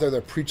people out there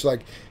that preach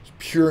like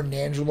pure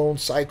Nandrolone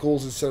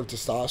cycles instead of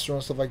testosterone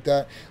and stuff like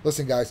that.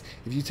 Listen, guys,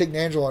 if you take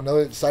Nandrolone,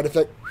 another side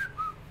effect,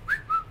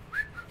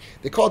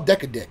 they call it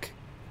Decadick.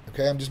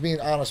 Okay, I'm just being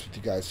honest with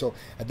you guys. So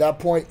at that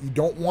point, you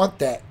don't want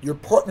that. Your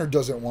partner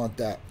doesn't want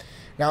that.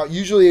 Now,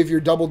 usually if you're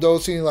double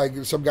dosing, like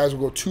some guys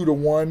will go 2 to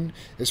 1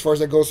 as far as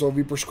that goes. So if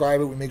we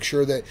prescribe it, we make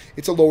sure that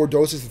it's a lower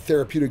dose, it's a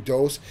therapeutic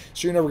dose.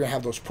 So you're never going to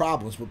have those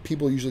problems. But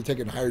people usually take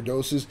it in higher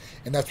doses,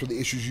 and that's where the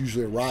issues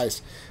usually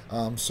arise.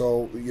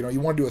 So, you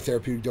want to do a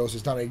therapeutic dose.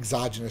 It's not an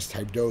exogenous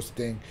type dose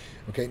thing.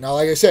 Okay, now,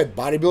 like I said,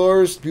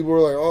 bodybuilders, people are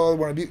like,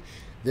 oh,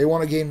 they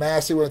want to gain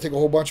mass, they want to take a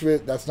whole bunch of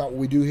it. That's not what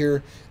we do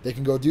here. They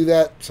can go do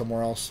that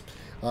somewhere else.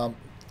 I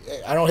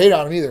don't hate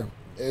on them either.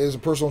 It is a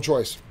personal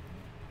choice.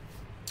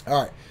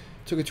 All right.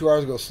 Took it 2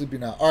 hours ago, sleepy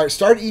now. All right,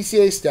 started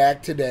ECA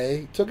stack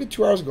today. Took it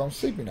 2 hours ago, I'm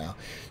sleepy now.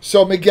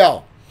 So,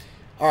 Miguel.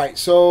 All right,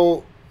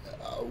 so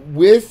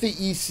with the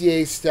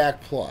ECA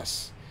stack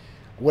plus,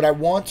 what I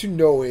want to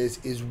know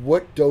is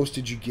what dose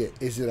did you get?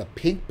 Is it a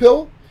pink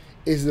pill?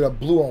 Is it a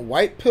blue and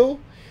white pill?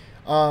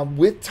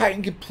 With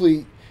Titan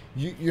Complete,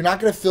 you're not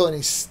going to feel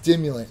any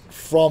stimulant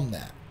from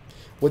that.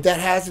 What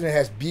that has, and it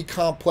has B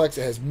complex,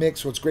 it has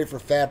mix, so it's great for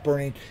fat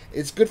burning.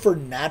 It's good for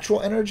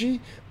natural energy,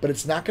 but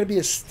it's not going to be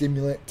a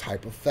stimulant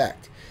type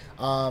effect.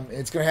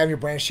 It's going to have your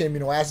branched chain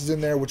amino acids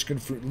in there, which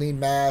can lean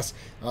mass,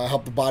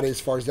 help the body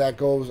as far as that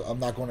goes. I'm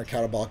not going to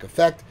catabolic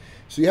effect.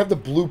 So you have the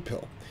blue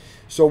pill.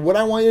 So what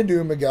I want you to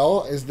do,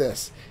 Miguel, is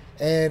this.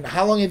 And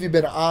how long have you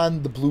been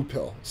on the blue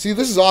pill? See,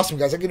 this is awesome,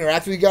 guys. I can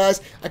interact with you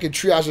guys. I can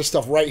triage this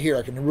stuff right here.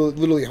 I can really,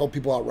 literally help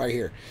people out right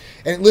here.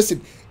 And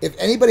listen, if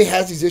anybody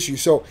has these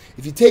issues, so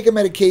if you take a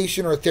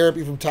medication or a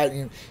therapy from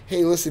Titan,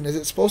 hey, listen, is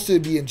it supposed to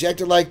be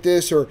injected like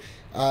this, or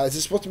is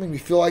it supposed to make me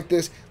feel like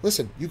this?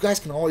 Listen, you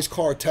guys can always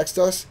call or text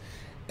us,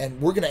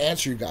 and we're going to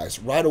answer you guys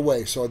right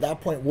away. So at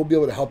that point, we'll be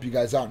able to help you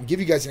guys out and give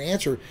you guys an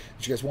answer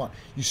that you guys want.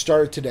 You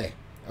started today.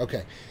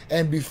 Okay.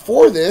 And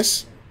before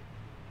this,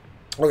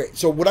 okay,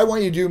 so what I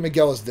want you to do,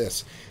 Miguel, is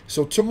this.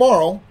 So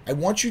tomorrow, I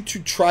want you to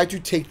try to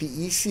take the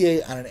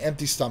ECA on an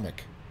empty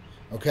stomach.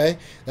 Okay?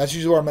 That's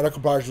usually what our medical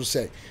providers will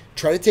say.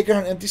 Try to take it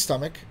on an empty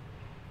stomach.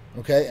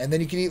 Okay, and then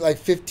you can eat like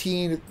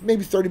 15,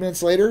 maybe 30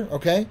 minutes later.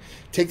 Okay,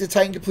 take the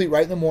Titan Complete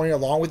right in the morning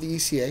along with the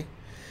ECA,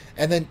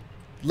 and then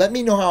let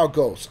me know how it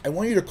goes. I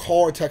want you to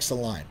call or text the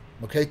line.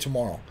 Okay,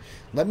 tomorrow.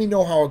 Let me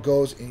know how it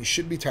goes, and you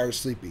shouldn't be tired or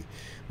sleepy.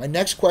 My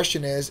next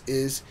question is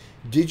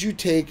did you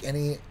take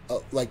any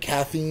like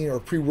caffeine or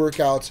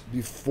pre-workouts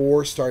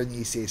before starting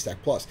the ECA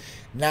Stack Plus?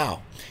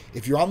 Now,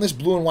 if you're on this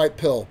blue and white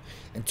pill,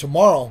 and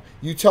tomorrow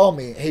you tell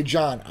me, hey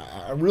John,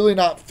 I'm really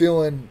not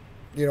feeling,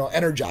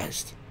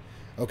 energized.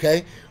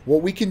 Okay,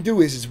 what we can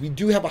do is we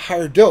do have a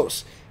higher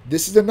dose.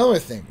 This is another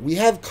thing. We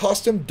have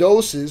custom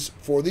doses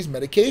for these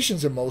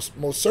medications in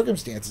most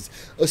circumstances,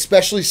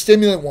 especially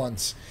stimulant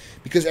ones,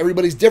 because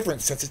everybody's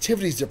different.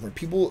 Sensitivity is different.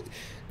 People,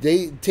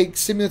 they take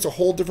stimulants a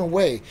whole different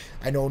way.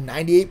 I know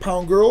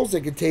 98-pound girls, they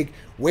can take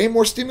way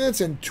more stimulants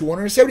than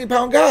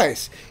 270-pound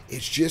guys.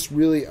 It's just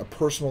really a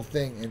personal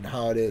thing in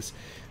how it is.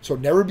 So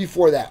never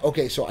before that.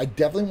 Okay, so I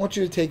definitely want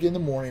you to take it in the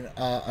morning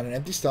on an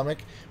empty stomach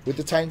with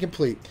the Titan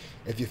Complete.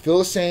 If you feel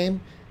the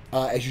same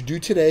as you do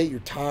today, you're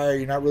tired,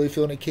 you're not really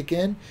feeling it kick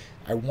in,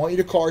 I want you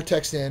to call or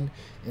text in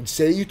and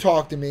say you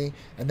talked to me,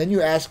 and then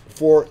you ask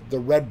for the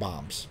red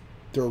bombs.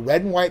 They're a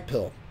red and white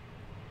pill.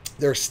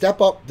 They're a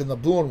step up than the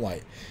blue and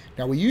white.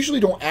 Now, we usually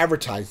don't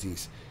advertise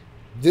these.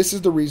 This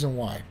is the reason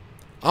why.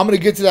 I'm going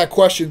to get to that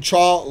question,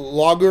 Charles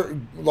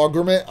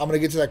Lagerman. I'm going to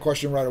get to that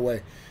question right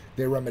away.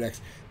 They're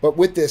Remedex. But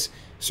with this,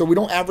 so we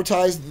don't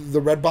advertise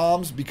the red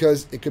bombs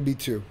because it could be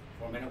 2.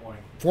 4-minute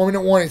warning.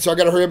 4-minute warning. So I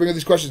got to hurry up and get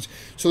these questions.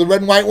 So the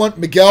red and white one,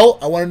 Miguel,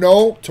 I want to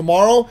know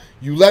tomorrow.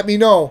 You let me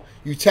know.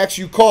 You text,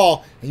 you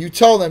call, and you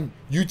tell them,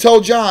 you tell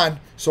John,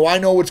 so I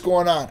know what's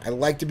going on. I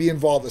like to be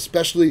involved,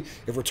 especially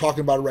if we're talking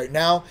about it right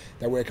now.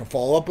 That way I can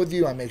follow up with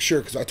you. I make sure,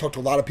 because I talk to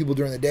a lot of people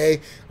during the day.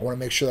 I want to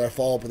make sure that I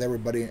follow up with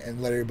everybody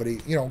and let everybody,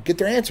 get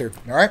their answer.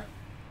 All right?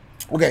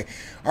 Okay.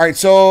 All right.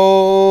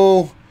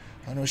 So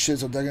I know shit,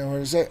 so I'm going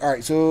to say. All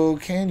right. So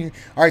all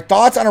right.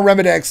 Thoughts on a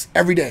Remedex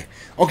every day.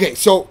 Okay.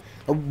 So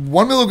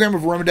 1 milligram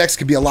of Remedex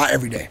could be a lot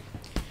every day.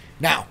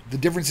 Now, the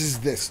difference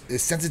is this,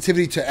 is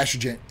sensitivity to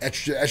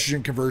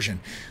estrogen conversion.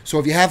 So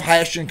if you have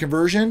high estrogen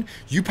conversion,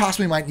 you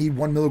possibly might need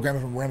 1 milligram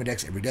of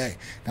Remedex every day.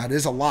 Now, it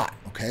is a lot,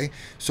 okay?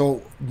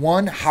 So,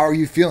 one, how are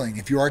you feeling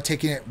if you are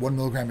taking it 1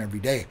 milligram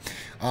every day?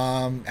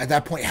 At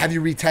that point, have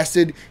you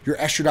retested your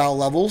estradiol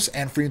levels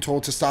and free and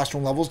total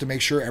testosterone levels to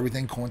make sure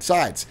everything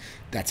coincides?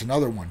 That's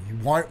another one. You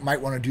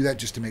might want to do that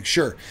just to make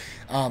sure.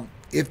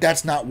 If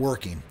that's not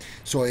working.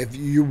 So if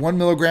you 1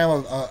 milligram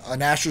of an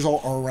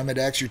anastrozole or a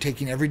Remedex you're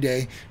taking every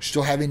day, you're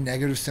still having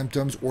negative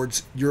symptoms, or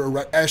your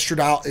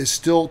estradiol is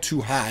still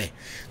too high,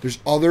 there's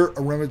other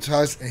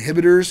aromatase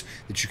inhibitors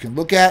that you can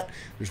look at.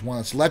 There's one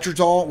that's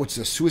letrozole, which is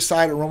a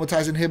suicide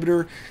aromatase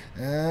inhibitor.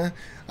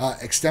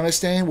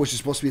 Extemestane, which is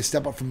supposed to be a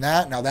step up from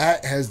that. Now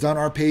that has done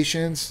our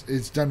patients,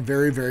 it's done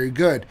very, very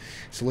good.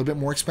 It's a little bit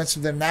more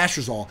expensive than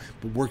anastrozole,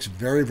 but works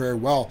very, very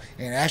well,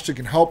 and actually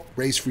can help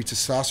raise free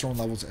testosterone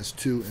levels as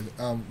too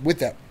with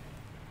that.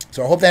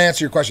 So I hope that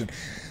answered your question.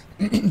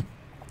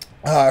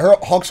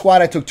 Hulk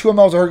Squad, I took 2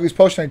 mL of Hercules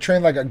Potion. I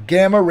trained like a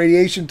gamma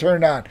radiation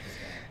turned on.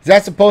 Is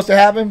that supposed to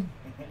happen?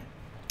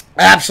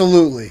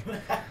 Absolutely.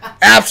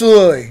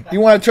 Absolutely. You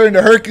want to turn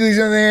into Hercules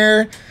in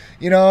there?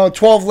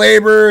 12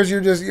 labors,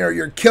 you're just,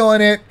 you're killing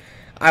it.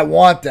 I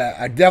want that.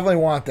 I definitely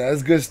want that.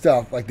 That's good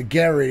stuff. Like the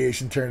gamma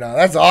radiation turned on.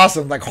 That's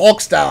awesome. Like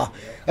Hulk style.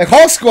 Like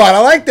Hulk Squad. I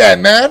like that,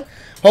 man.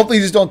 Hopefully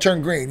you just don't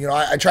turn green.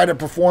 I try to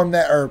perform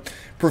that or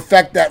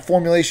perfect that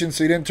formulation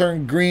so you didn't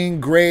turn green,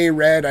 gray,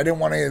 red. I didn't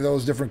want any of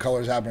those different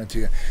colors happening to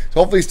you.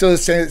 So hopefully stay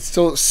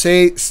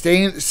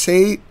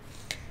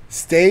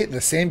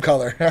the same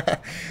color.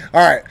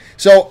 All right.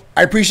 So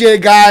I appreciate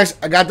it, guys.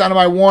 I got down to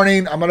my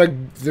warning.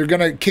 They're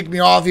gonna kick me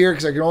off here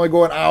because I can only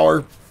go an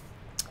hour.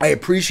 I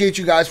appreciate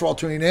you guys for all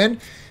tuning in.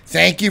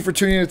 Thank you for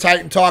tuning in to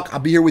Titan Talk. I'll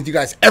be here with you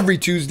guys every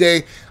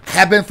Tuesday. I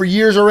have been for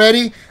years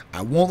already.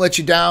 I won't let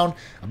you down.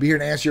 I'll be here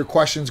to answer your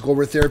questions, go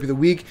over therapy of the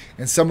week,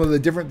 and some of the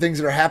different things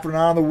that are happening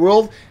around the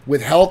world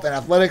with health and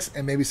athletics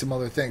and maybe some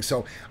other things.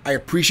 So I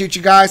appreciate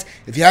you guys.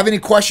 If you have any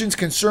questions,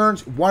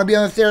 concerns, want to be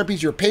on the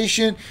therapies, you're a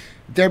patient,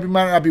 therapy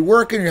might not be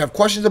working, you have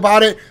questions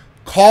about it,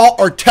 call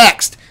or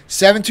text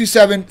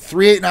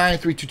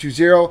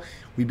 727-389-3220.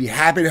 We'd be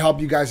happy to help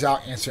you guys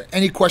out, answer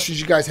any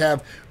questions you guys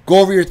have, go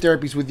over your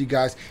therapies with you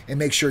guys, and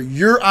make sure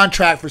you're on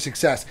track for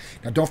success.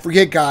 Now, don't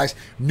forget, guys,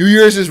 New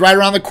Year's is right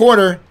around the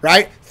corner,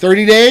 right?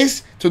 30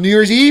 days till New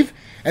Year's Eve.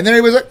 And then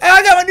everybody's like, oh,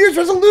 I got my New Year's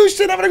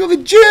resolution. I'm going to go to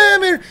the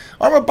gym, and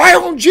I'm going to buy a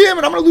home gym,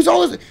 and I'm going to lose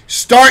all this.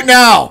 Start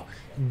now.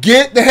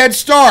 Get the head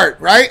start,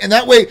 right? And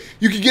that way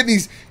you can get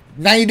these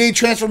 90-day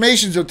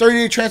transformations or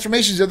 30-day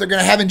transformations that they're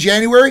going to have in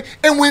January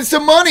and win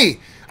some money.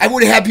 I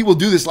would have had people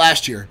do this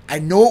last year. I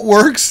know it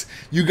works.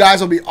 You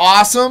guys will be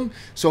awesome.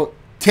 So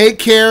take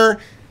care.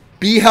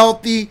 Be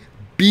healthy.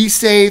 Be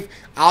safe.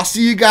 I'll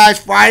see you guys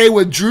Friday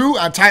with Drew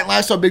on Titan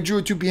Lifestyle. Big Drew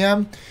at 2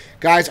 p.m.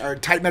 Guys, our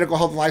Titan Medical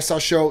Health and Lifestyle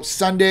show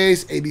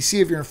Sundays,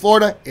 ABC if you're in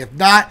Florida. If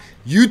not,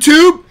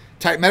 YouTube,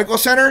 Titan Medical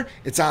Center.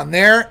 It's on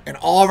there, and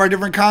all of our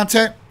different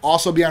content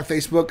also be on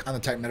Facebook on the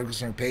Titan Medical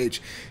Center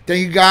page.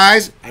 Thank you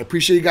guys. I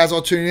appreciate you guys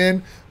all tuning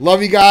in.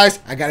 Love you guys.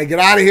 I got to get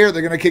out of here.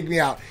 They're going to kick me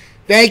out.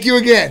 Thank you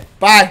again.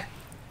 Bye.